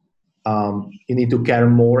 you need to care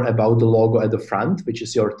more about the logo at the front, which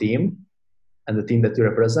is your team and the team that you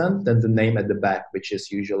represent, than the name at the back, which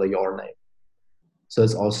is usually your name. So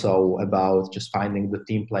it's also about just finding the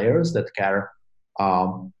team players that care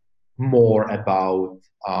more about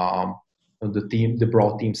the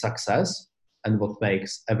broad team success and what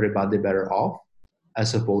makes everybody better off,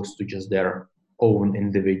 as opposed to just their own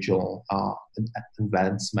individual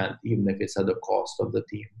advancement, even if it's at the cost of the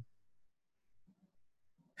team.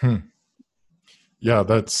 Yeah,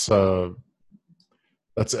 that's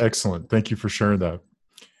excellent. Thank you for sharing that.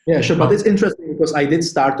 Yeah, sure. But it's interesting because I did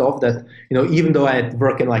start off that, even though I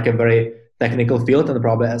work in like a very technical field and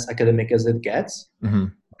probably as academic as it gets, Mm-hmm.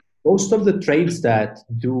 most of the traits that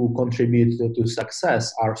do contribute to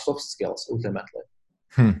success are soft skills ultimately,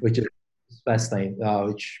 which is fascinating.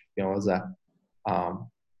 Which, was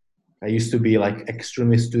I used to be like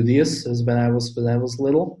extremely studious as when I was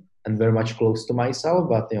little and very much close to myself.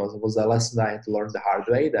 But it was a lesson that I had to learn the hard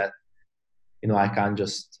way, that I can't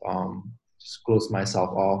just close myself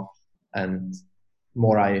off. And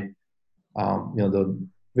more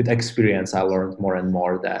with experience, I learned more and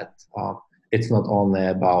more that it's not only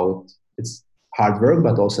about it's hard work,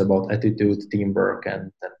 but also about attitude, teamwork,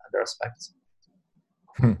 and other aspects.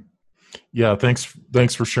 Yeah,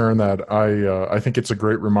 thanks for sharing that. I think it's a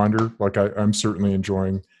great reminder. Like I'm certainly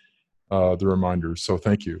enjoying the reminders. So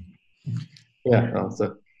thank you. Yeah.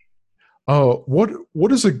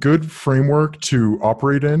 What is a good framework to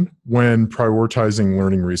operate in when prioritizing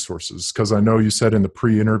learning resources? Because I know you said in the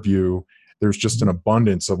pre-interview there's just an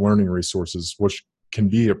abundance of learning resources, which can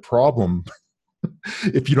be a problem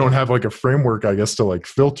if you don't have like a framework, I guess, to like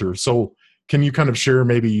filter. So can you kind of share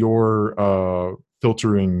maybe your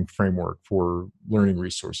filtering framework for learning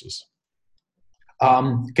resources?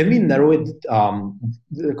 Can we narrow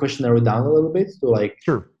the question down a little bit to like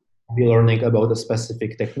Sure. be learning about a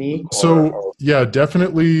specific technique? Yeah,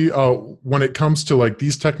 definitely. When it comes to like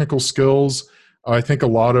these technical skills, I think a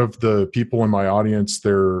lot of the people in my audience,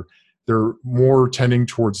 they're more tending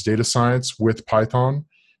towards data science with Python.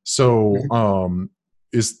 So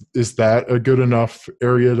is that a good enough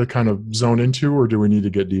area to kind of zone into, or do we need to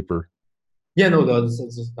get deeper? Yeah, no, it's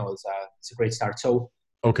a great start. So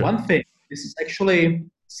Okay. one thing, this is actually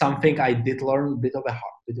something I did learn a bit of a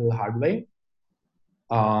hard way.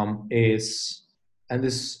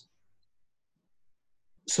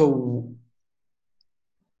 So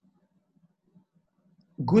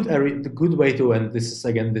the good way to, and this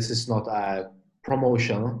is not a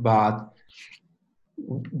promotion, but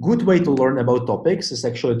good way to learn about topics is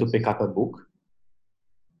actually to pick up a book,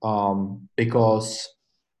 because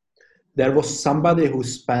there was somebody who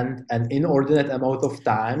spent an inordinate amount of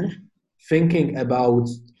time thinking about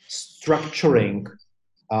structuring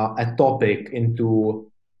a topic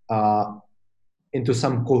into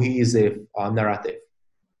some cohesive narrative.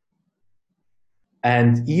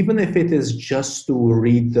 And even if it is just to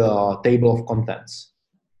read the table of contents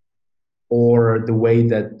or the way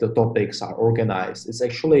that the topics are organized, it's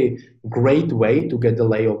actually a great way to get the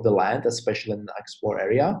lay of the land, especially in the Explore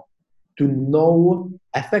area, to know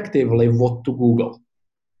effectively what to Google.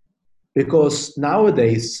 Because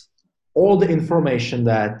nowadays, all the information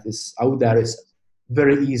that is out there is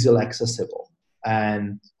very easily accessible,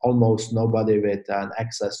 and almost nobody with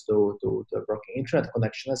access to a working internet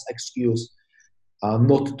connection has excuse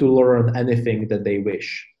not to learn anything that they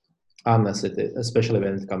wish, unless it is, especially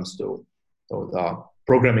when it comes to the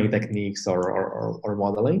programming techniques or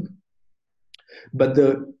modeling. But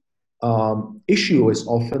the issue is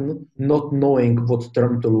often not knowing what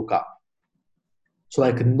term to look up. So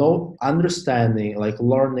like no understanding, like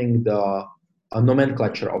learning the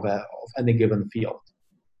nomenclature of any given field,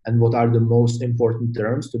 and what are the most important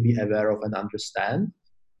terms to be aware of and understand,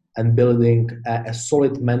 and building a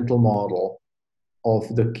solid mental model of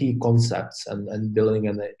the key concepts, and building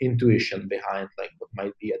an intuition behind like what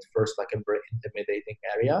might be at first like a very intimidating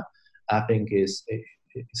area, I think is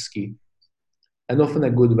key. And often a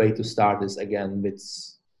good way to start is again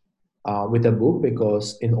with a book,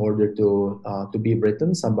 because in order to be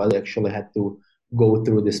written, somebody actually had to go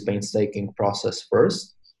through this painstaking process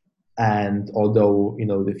first. And although, you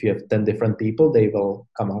know, if you have 10 different people, they will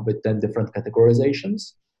come up with 10 different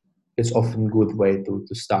categorizations. It's often a good way to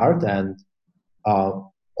start, and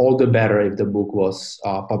all the better if the book was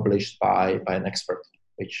published by an expert,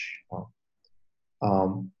 which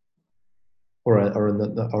or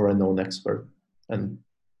a known expert, and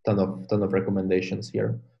ton of recommendations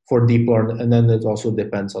here for deep learning. And then it also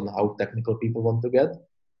depends on how technical people want to get.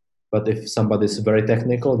 But if somebody is very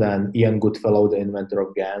technical, then Ian Goodfellow, the inventor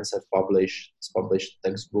of GANs, has published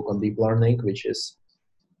textbook on deep learning, which is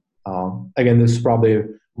again, this is probably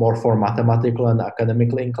more for mathematical and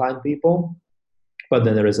academically inclined people. But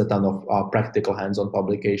then there is a ton of practical hands-on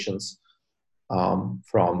publications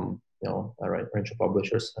from, you know, a range of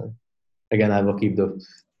publishers. And again, I will keep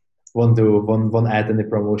won't add any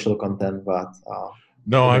promotional content, but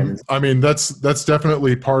no, I mean that's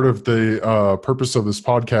definitely part of the purpose of this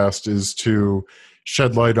podcast, is to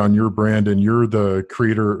shed light on your brand, and you're the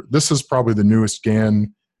creator. This is probably the newest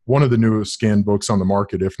GAN, one of the newest GAN books on the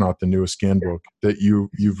market, if not the newest GAN book that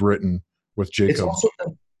you've written with Jacob.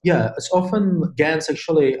 It's often GANs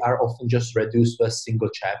actually are often just reduced to a single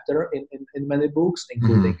chapter in many books,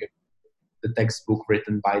 including the textbook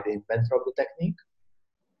written by the inventor of the technique.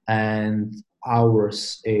 And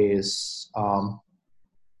ours is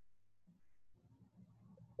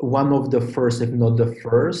one of the first, if not the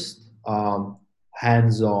first,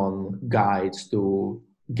 hands-on guides to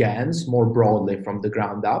GANs more broadly from the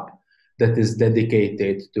ground up, that is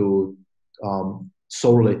dedicated to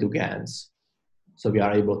solely to GANs. So we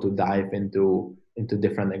are able to dive into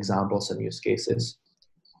different examples and use cases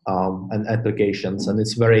and applications, and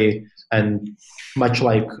it's much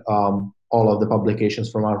like all of the publications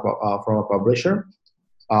from a publisher.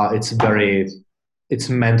 It's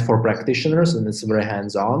meant for practitioners, and it's very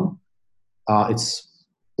hands-on. It's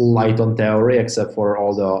light on theory, except for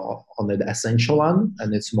only the essential one,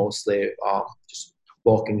 and it's mostly just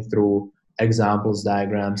walking through examples,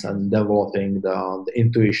 diagrams, and developing the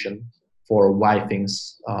intuition for why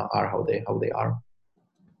things are how they are.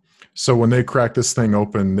 So when they crack this thing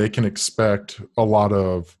open, they can expect a lot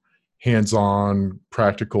of hands-on,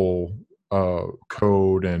 practical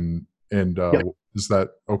code, and is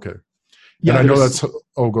that okay? Yeah, and I know that's.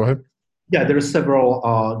 Oh, go ahead. Yeah, there are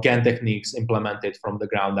several GAN techniques implemented from the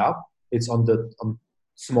ground up. It's on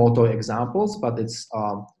small toy examples, but it's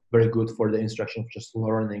very good for the instruction of just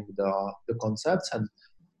learning the concepts and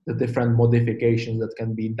the different modifications that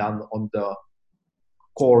can be done on the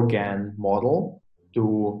core GAN model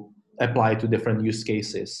to apply to different use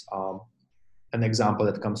cases. An example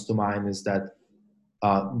that comes to mind is that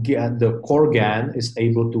the core GAN is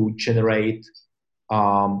able to generate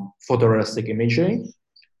photorealistic imagery,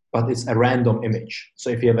 but it's a random image. So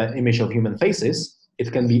if you have an image of human faces,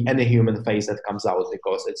 it can be any human face that comes out,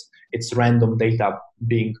 because it's random data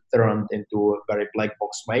being turned into a very black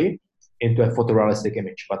box way into a photorealistic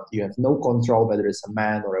image. But you have no control whether it's a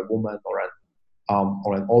man or a woman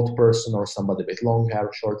or an old person or somebody with long hair,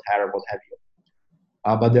 short hair, what have you.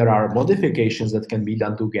 But there are modifications that can be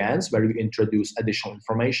done to GANs where you introduce additional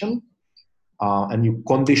information and you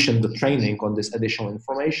condition the training on this additional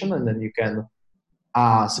information, and then you can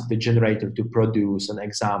ask the generator to produce an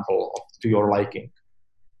example to your liking.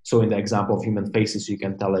 So in the example of human faces, you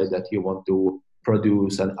can tell it that you want to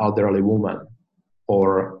produce an elderly woman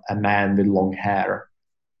or a man with long hair,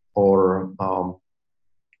 or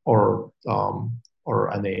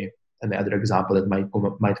any other example that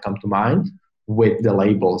might come to mind with the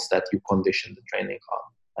labels that you condition the training on.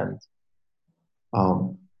 And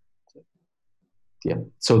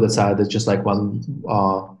so that's just like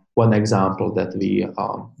one example that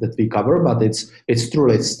we cover, but it's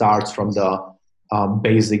truly, it starts from the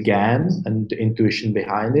basic GAN and the intuition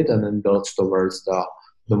behind it, and then builds towards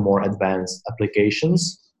the the more advanced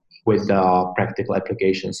applications with the practical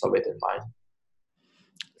applications of it in mind.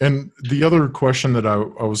 And the other question that I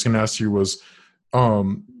was going to ask you was,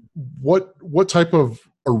 what type of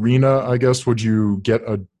arena, I guess, would you get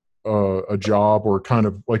a job, or kind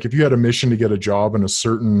of like if you had a mission to get a job in a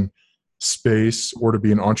certain space or to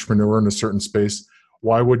be an entrepreneur in a certain space,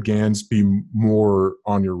 why would GANs be more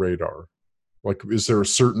on your radar? Like, is there a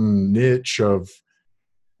certain niche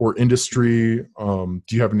or industry? Do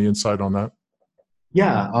you have any insight on that?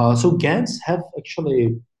 Yeah, so GANs have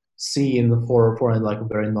actually seen for like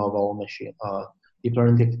very novel machine deep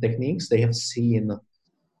learning techniques. They have seen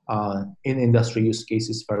in industry use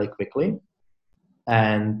cases very quickly,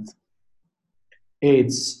 and they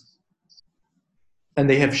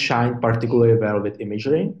have shined particularly well with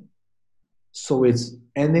imagery. So it's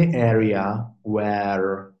any area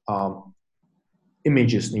where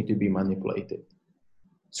images need to be manipulated.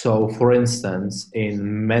 So, for instance,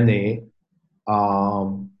 in many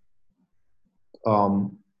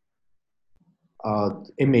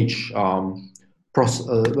image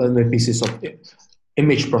pieces of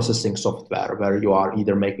image processing software, where you are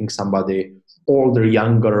either making somebody older,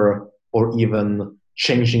 younger, or even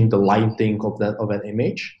changing the lighting of an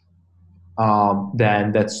image,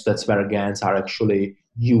 then that's where GANs are actually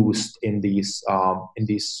used in these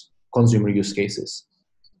consumer use cases.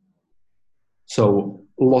 So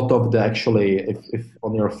a lot of the actually, if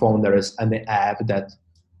on your phone there is any app that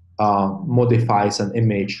modifies an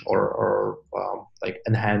image or like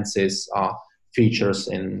enhances features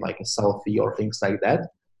in like a selfie or things like that,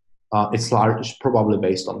 it's probably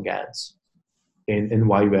based on GANs in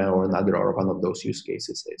one way or another, or one of those use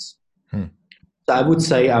cases is. So I would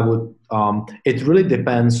say it really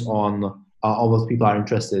depends on what people are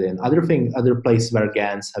interested in. Other place where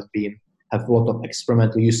GANs have a lot of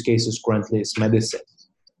experimental use cases currently is medicine,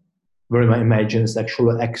 where I imagine it's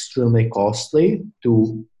actually extremely costly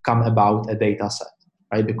to come about a data set,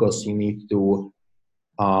 right? Because you need to,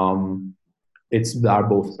 there are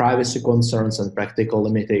both privacy concerns and practical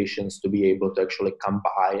limitations to be able to actually come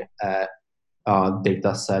by a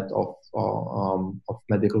data set of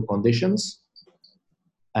medical conditions.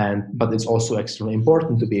 But it's also extremely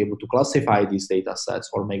important to be able to classify these data sets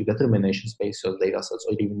or make determinations based on data sets,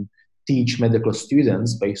 or even teach medical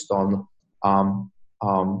students based on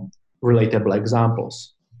relatable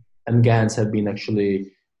examples. And GANs have been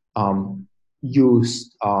actually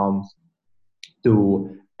used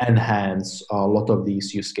to enhance a lot of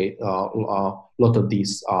these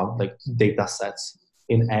like data sets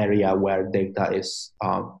in area where data is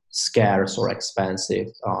scarce or expensive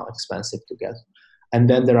to get. And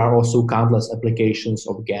then there are also countless applications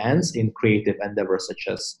of GANs in creative endeavors such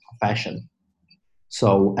as fashion.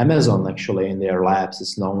 So Amazon actually in their labs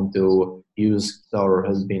is known to use, or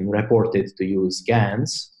has been reported to use,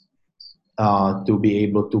 GANs to be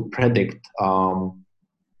able to predict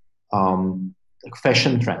like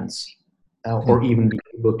fashion trends, or even be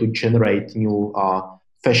able to generate new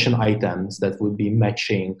fashion items that would be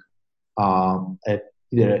matching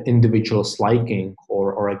either individual's liking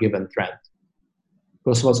or a given trend.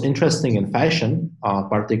 Because what's interesting in fashion,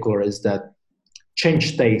 particular, is that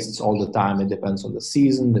change tastes all the time. It depends on the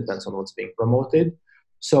season, depends on what's being promoted.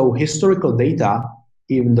 So historical data,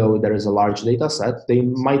 even though there is a large data set, they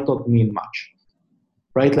might not mean much,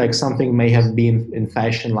 right? Like something may have been in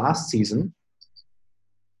fashion last season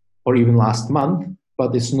or even last month,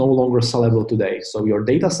 but it's no longer sellable today. So your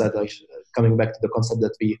data set, coming back to the concept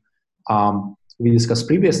that we discussed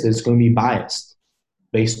previously, is going to be biased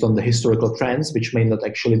based on the historical trends, which may not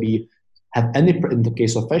actually have any, in the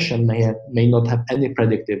case of fashion, may not have any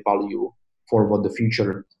predictive value for what the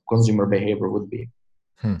future consumer behavior would be.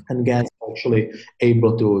 And GANs are actually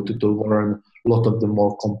able to learn a lot of the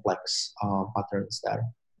more complex patterns there.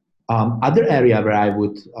 Other area where I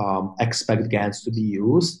would expect GANs to be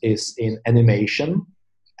used is in animation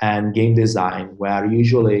and game design, where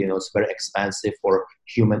usually it's very expensive for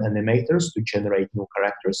human animators to generate new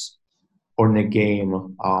characters, or in a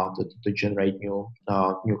game to generate new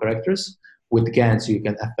characters. With GANs, you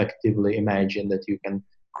can effectively imagine that you can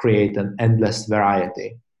create an endless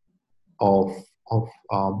variety of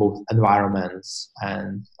both environments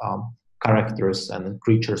and characters and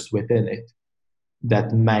creatures within it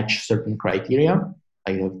that match certain criteria,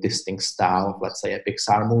 like a distinct style of, let's say, a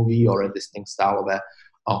Pixar movie, or a distinct style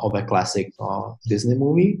of a classic Disney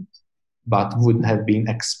movie, but wouldn't have been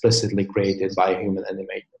explicitly created by a human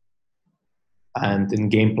animator. And in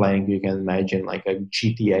game playing, you can imagine like a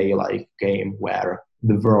GTA-like game where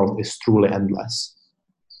the world is truly endless,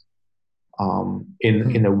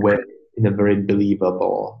 in a way, in a very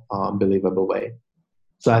believable way.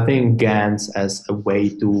 So I think GANs as a way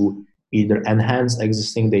to either enhance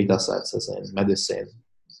existing data sets, as in medicine,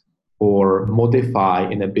 or modify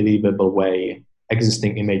in a believable way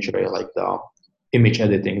existing imagery, like the image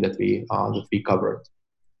editing that we covered,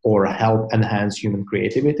 or help enhance human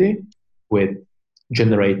creativity with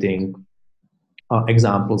generating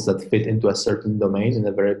examples that fit into a certain domain in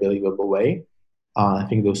a very believable way. I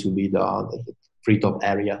think those would be the three top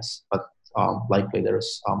areas, but likely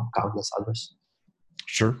there's countless others.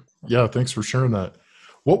 Sure. Yeah. Thanks for sharing that.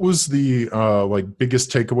 What was the like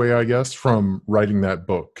biggest takeaway, I guess, from writing that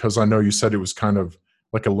book? Because I know you said it was kind of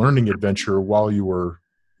like a learning adventure while you were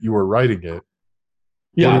writing it.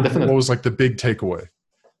 Yeah, What definitely. was like the big takeaway?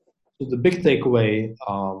 So the big takeaway,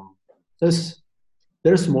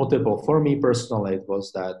 there's multiple. For me personally, it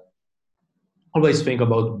was that always think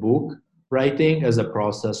about book writing as a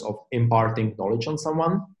process of imparting knowledge on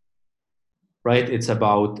someone, right? It's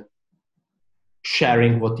about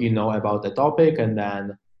sharing what you know about the topic and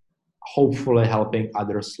then hopefully helping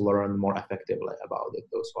others learn more effectively about it,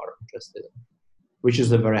 those who are interested in, which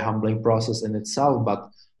is a very humbling process in itself. But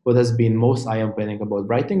what has been most eye-opening about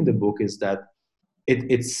writing the book is that it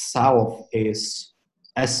itself is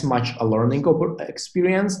as much a learning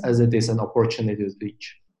experience as it is an opportunity to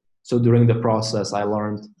teach. So during the process, I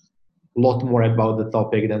learned a lot more about the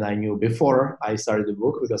topic than I knew before I started the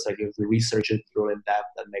book, because I have to research it through in depth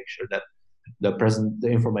and make sure that the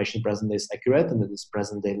information present is accurate and it is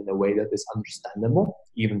presented in a way that is understandable,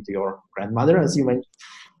 even to your grandmother, as you mentioned.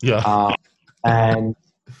 Yeah. And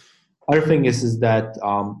other thing is that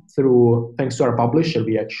thanks to our publisher,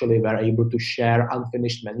 we actually were able to share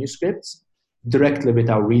unfinished manuscripts directly with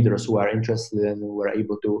our readers who are interested and who were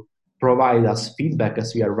able to provide us feedback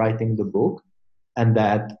as we are writing the book. And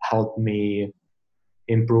that helped me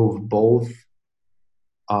improve both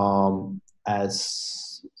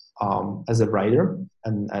as a writer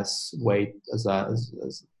and as way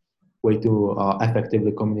to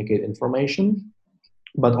effectively communicate information,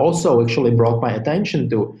 but also actually brought my attention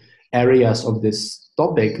to areas of this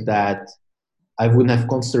topic that I wouldn't have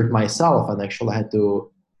considered myself, and actually had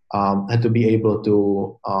to be able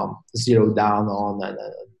to zero down on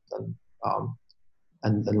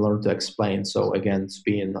and learn to explain. So again, it's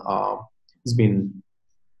been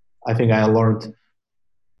I think I learned.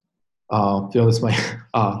 This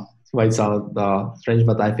might sound strange,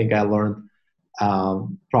 but I think I learned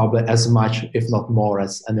probably as much, if not more,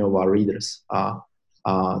 as any of our readers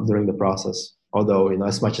during the process. Although,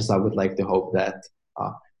 as much as I would like to hope that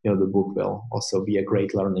the book will also be a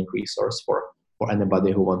great learning resource for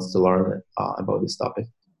anybody who wants to learn about this topic.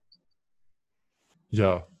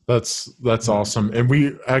 Yeah, that's awesome. And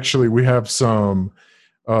we have some.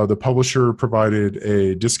 The publisher provided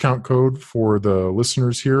a discount code for the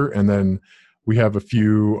listeners here, and then we have a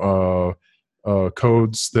few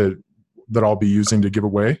codes that I'll be using to give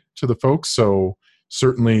away to the folks. So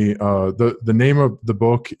certainly, the name of the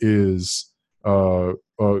book is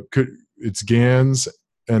it's GANs,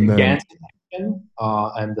 and then GANs,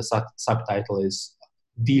 and the subtitle is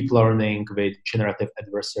Deep Learning with Generative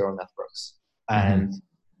Adversarial Networks. And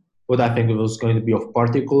what I think was going to be of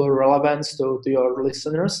particular relevance to your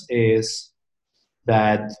listeners is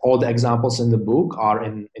that all the examples in the book are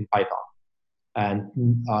in Python. And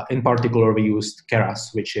in particular, we used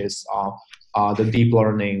Keras, which is the deep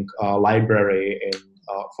learning library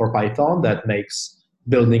for Python that makes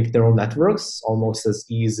building neural networks almost as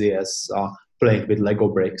easy as playing with Lego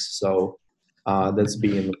bricks. So that's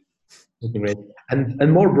been great.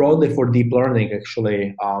 And more broadly for deep learning,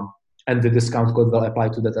 actually, and the discount code will apply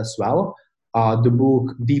to that as well. The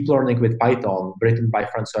book Deep Learning with Python, written by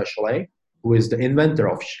Francois Chollet, who is the inventor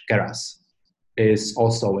of Keras, is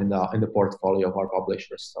also in the portfolio of our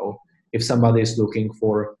publishers. So if somebody is looking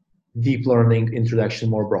for deep learning introduction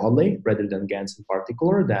more broadly, rather than GANs in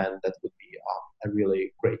particular, then that would be a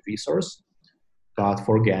really great resource. But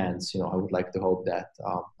for GANs, I would like to hope that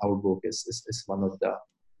our book is one of the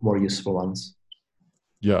more useful ones.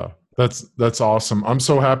 Yeah, that's awesome. I'm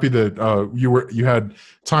so happy that you had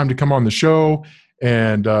time to come on the show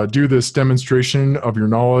and do this demonstration of your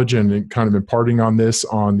knowledge and kind of imparting on this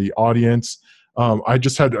on the audience. I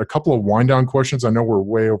just had a couple of wind down questions. I know we're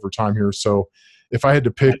way over time here, so if I had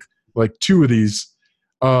to pick like two of these,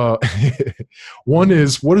 one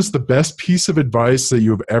is, what is the best piece of advice that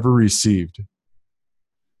you have ever received?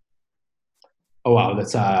 Oh wow,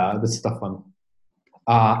 that's a tough one.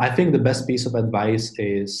 I think the best piece of advice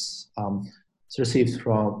is received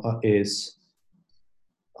from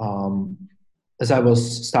as I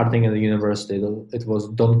was starting in the university, it was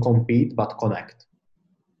don't compete but connect,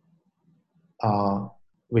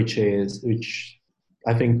 which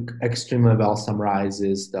I think extremely well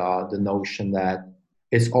summarizes the notion that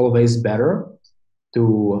it's always better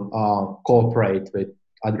to cooperate with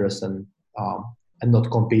others and not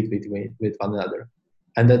compete with one another.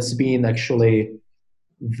 And that's been actually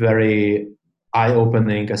very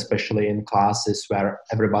eye-opening, especially in classes where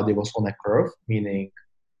everybody was on a curve, meaning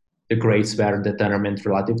the grades were determined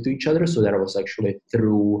relative to each other. So there was actually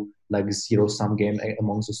true like zero-sum game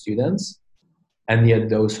amongst the students. And yet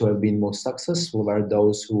those who have been most successful were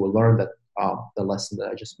those who learned that the lesson that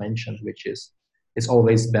I just mentioned, which is it's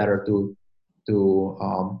always better to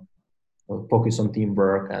focus on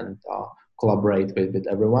teamwork and collaborate with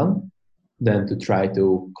everyone than to try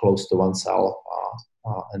to close to oneself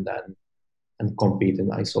and compete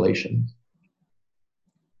in isolation.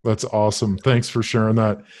 That's awesome. Thanks for sharing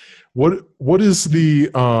that. What is the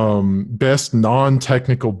best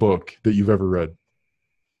non-technical book that you've ever read?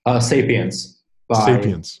 Sapiens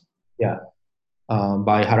Sapiens.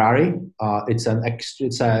 By Harari. It's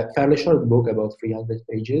a fairly short book, about 300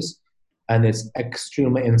 pages, and it's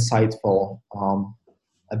extremely insightful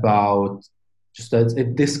about just that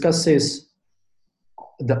it discusses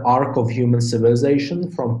the arc of human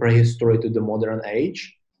civilization from prehistory to the modern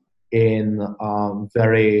age in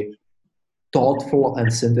very thoughtful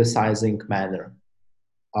and synthesizing manner.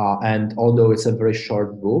 And although it's a very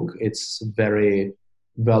short book, it's very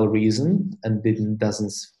well reasoned and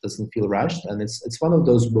doesn't feel rushed. And it's one of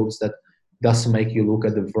those books that does make you look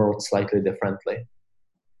at the world slightly differently.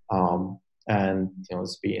 And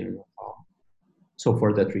it's been so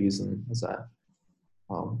for that reason, it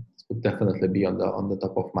would definitely be on the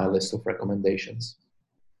top of my list of recommendations.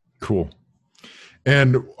 Cool.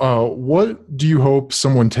 And what do you hope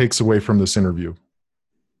someone takes away from this interview?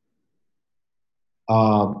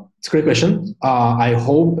 It's a great question. I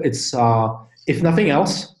hope it's, if nothing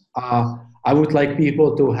else, I would like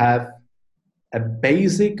people to have a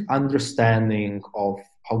basic understanding of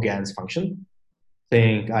how GANs function. I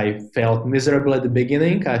think I felt miserable at the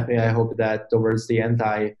beginning. I hope that towards the end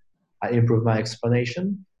I improved my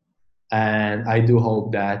explanation. And I do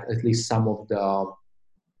hope that at least some of the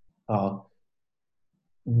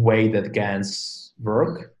way that GANs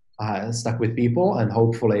work stuck with people, and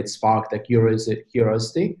hopefully it sparked a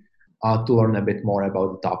curiosity to learn a bit more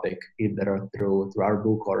about the topic, either through our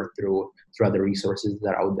book or through other resources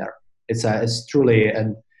that are out there. It's truly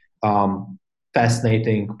a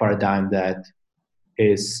fascinating paradigm that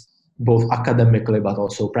is both academically but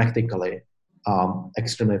also practically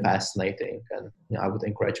extremely fascinating, and I would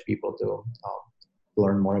encourage people to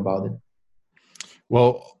learn more about it.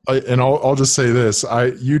 Well, I'll just say this: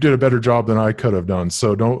 you did a better job than I could have done.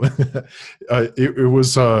 So don't.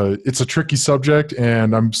 It's a tricky subject,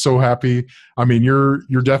 and I'm so happy. I mean, you're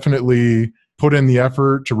definitely put in the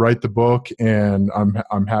effort to write the book, and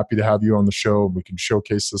I'm happy to have you on the show. We can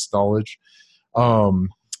showcase this knowledge.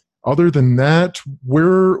 Other than that,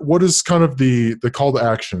 what is kind of the call to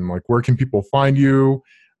action? Like, where can people find you?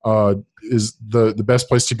 Is the best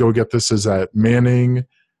place to go get this is at Manning?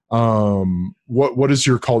 What is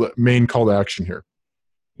your main call to action here?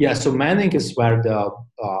 Yeah, so Manning is where the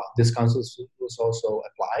discounts was also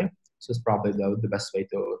apply. So it's probably the best way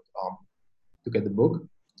to get the book.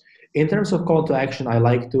 In terms of call to action, I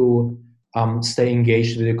like to stay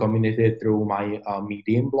engaged with the community through my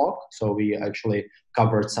Medium blog. So we actually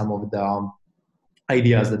covered some of the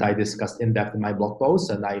ideas that I discussed in depth in my blog posts,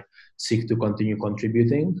 and I seek to continue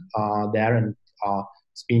contributing there. And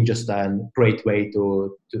it's been just a great way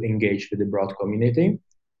to engage with the broad community.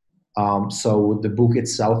 So the book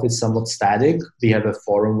itself is somewhat static. We have a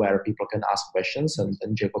forum where people can ask questions, and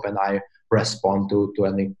Jacob and I respond to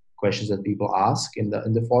any questions that people ask in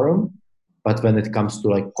the forum. But when it comes to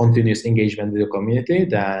like continuous engagement with the community,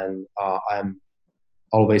 then I'm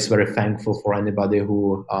always very thankful for anybody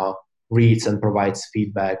who reads and provides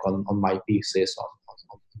feedback on my pieces on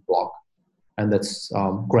the blog. And that's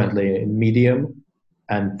currently in Medium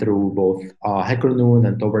and through both HackerNoon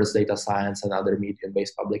and Towards Data Science and other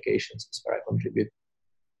Medium-based publications is where I contribute.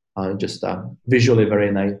 Just visually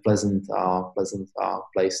very nice, pleasant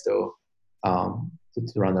place to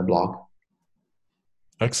run a blog.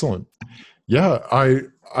 Excellent. Yeah,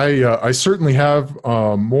 I certainly have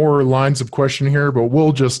more lines of question here, but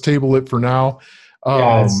we'll just table it for now.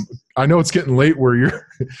 I know it's getting late where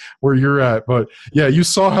you're at, but yeah, you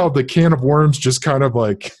saw how the can of worms just kind of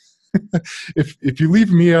like if you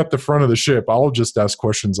leave me at the front of the ship, I'll just ask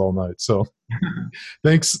questions all night. So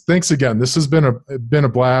thanks again. This has been a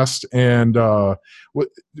blast. And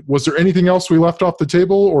was there anything else we left off the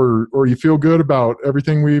table, or you feel good about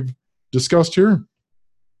everything we've discussed here?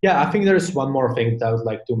 Yeah, I think there's one more thing that I would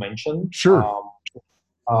like to mention. Sure.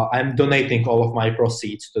 I'm donating all of my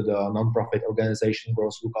proceeds to the nonprofit organization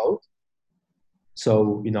Girls Who Code.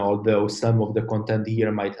 So, though some of the content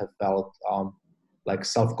here might have felt like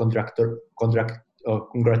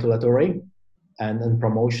congratulatory and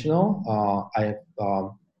promotional, I have,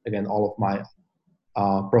 again, all of my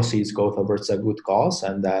proceeds go towards a good cause,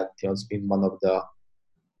 and that it's been one of the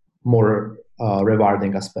more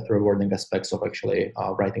rewarding aspects of actually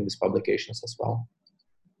writing these publications as well.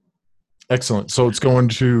 Excellent. So it's going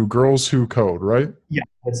to Girls Who Code, right? Yeah,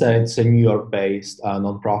 it's a New York-based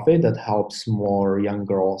nonprofit that helps more young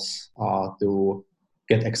girls to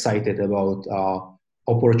get excited about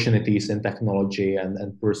opportunities in technology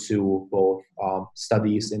and pursue both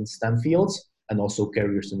studies in STEM fields and also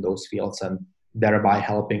careers in those fields, and thereby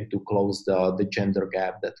helping to close the gender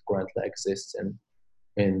gap that currently exists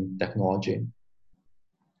in technology.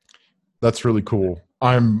 That's really cool.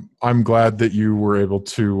 I'm glad that you were able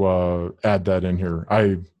to add that in here.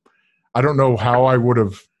 I don't know how I would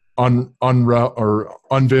have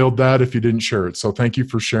unveiled that if you didn't share it. So thank you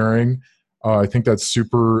for sharing. I think that's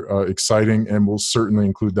super exciting, and we'll certainly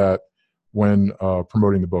include that when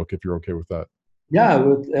promoting the book, if you're okay with that. Yeah,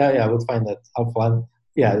 I would find that helpful.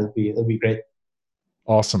 Yeah, it'll be great.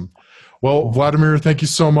 Awesome. Well, Vladimir, thank you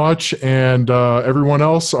so much, and everyone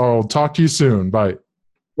else, I'll talk to you soon. Bye.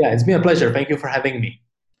 Yeah, it's been a pleasure. Thank you for having me.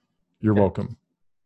 You're welcome.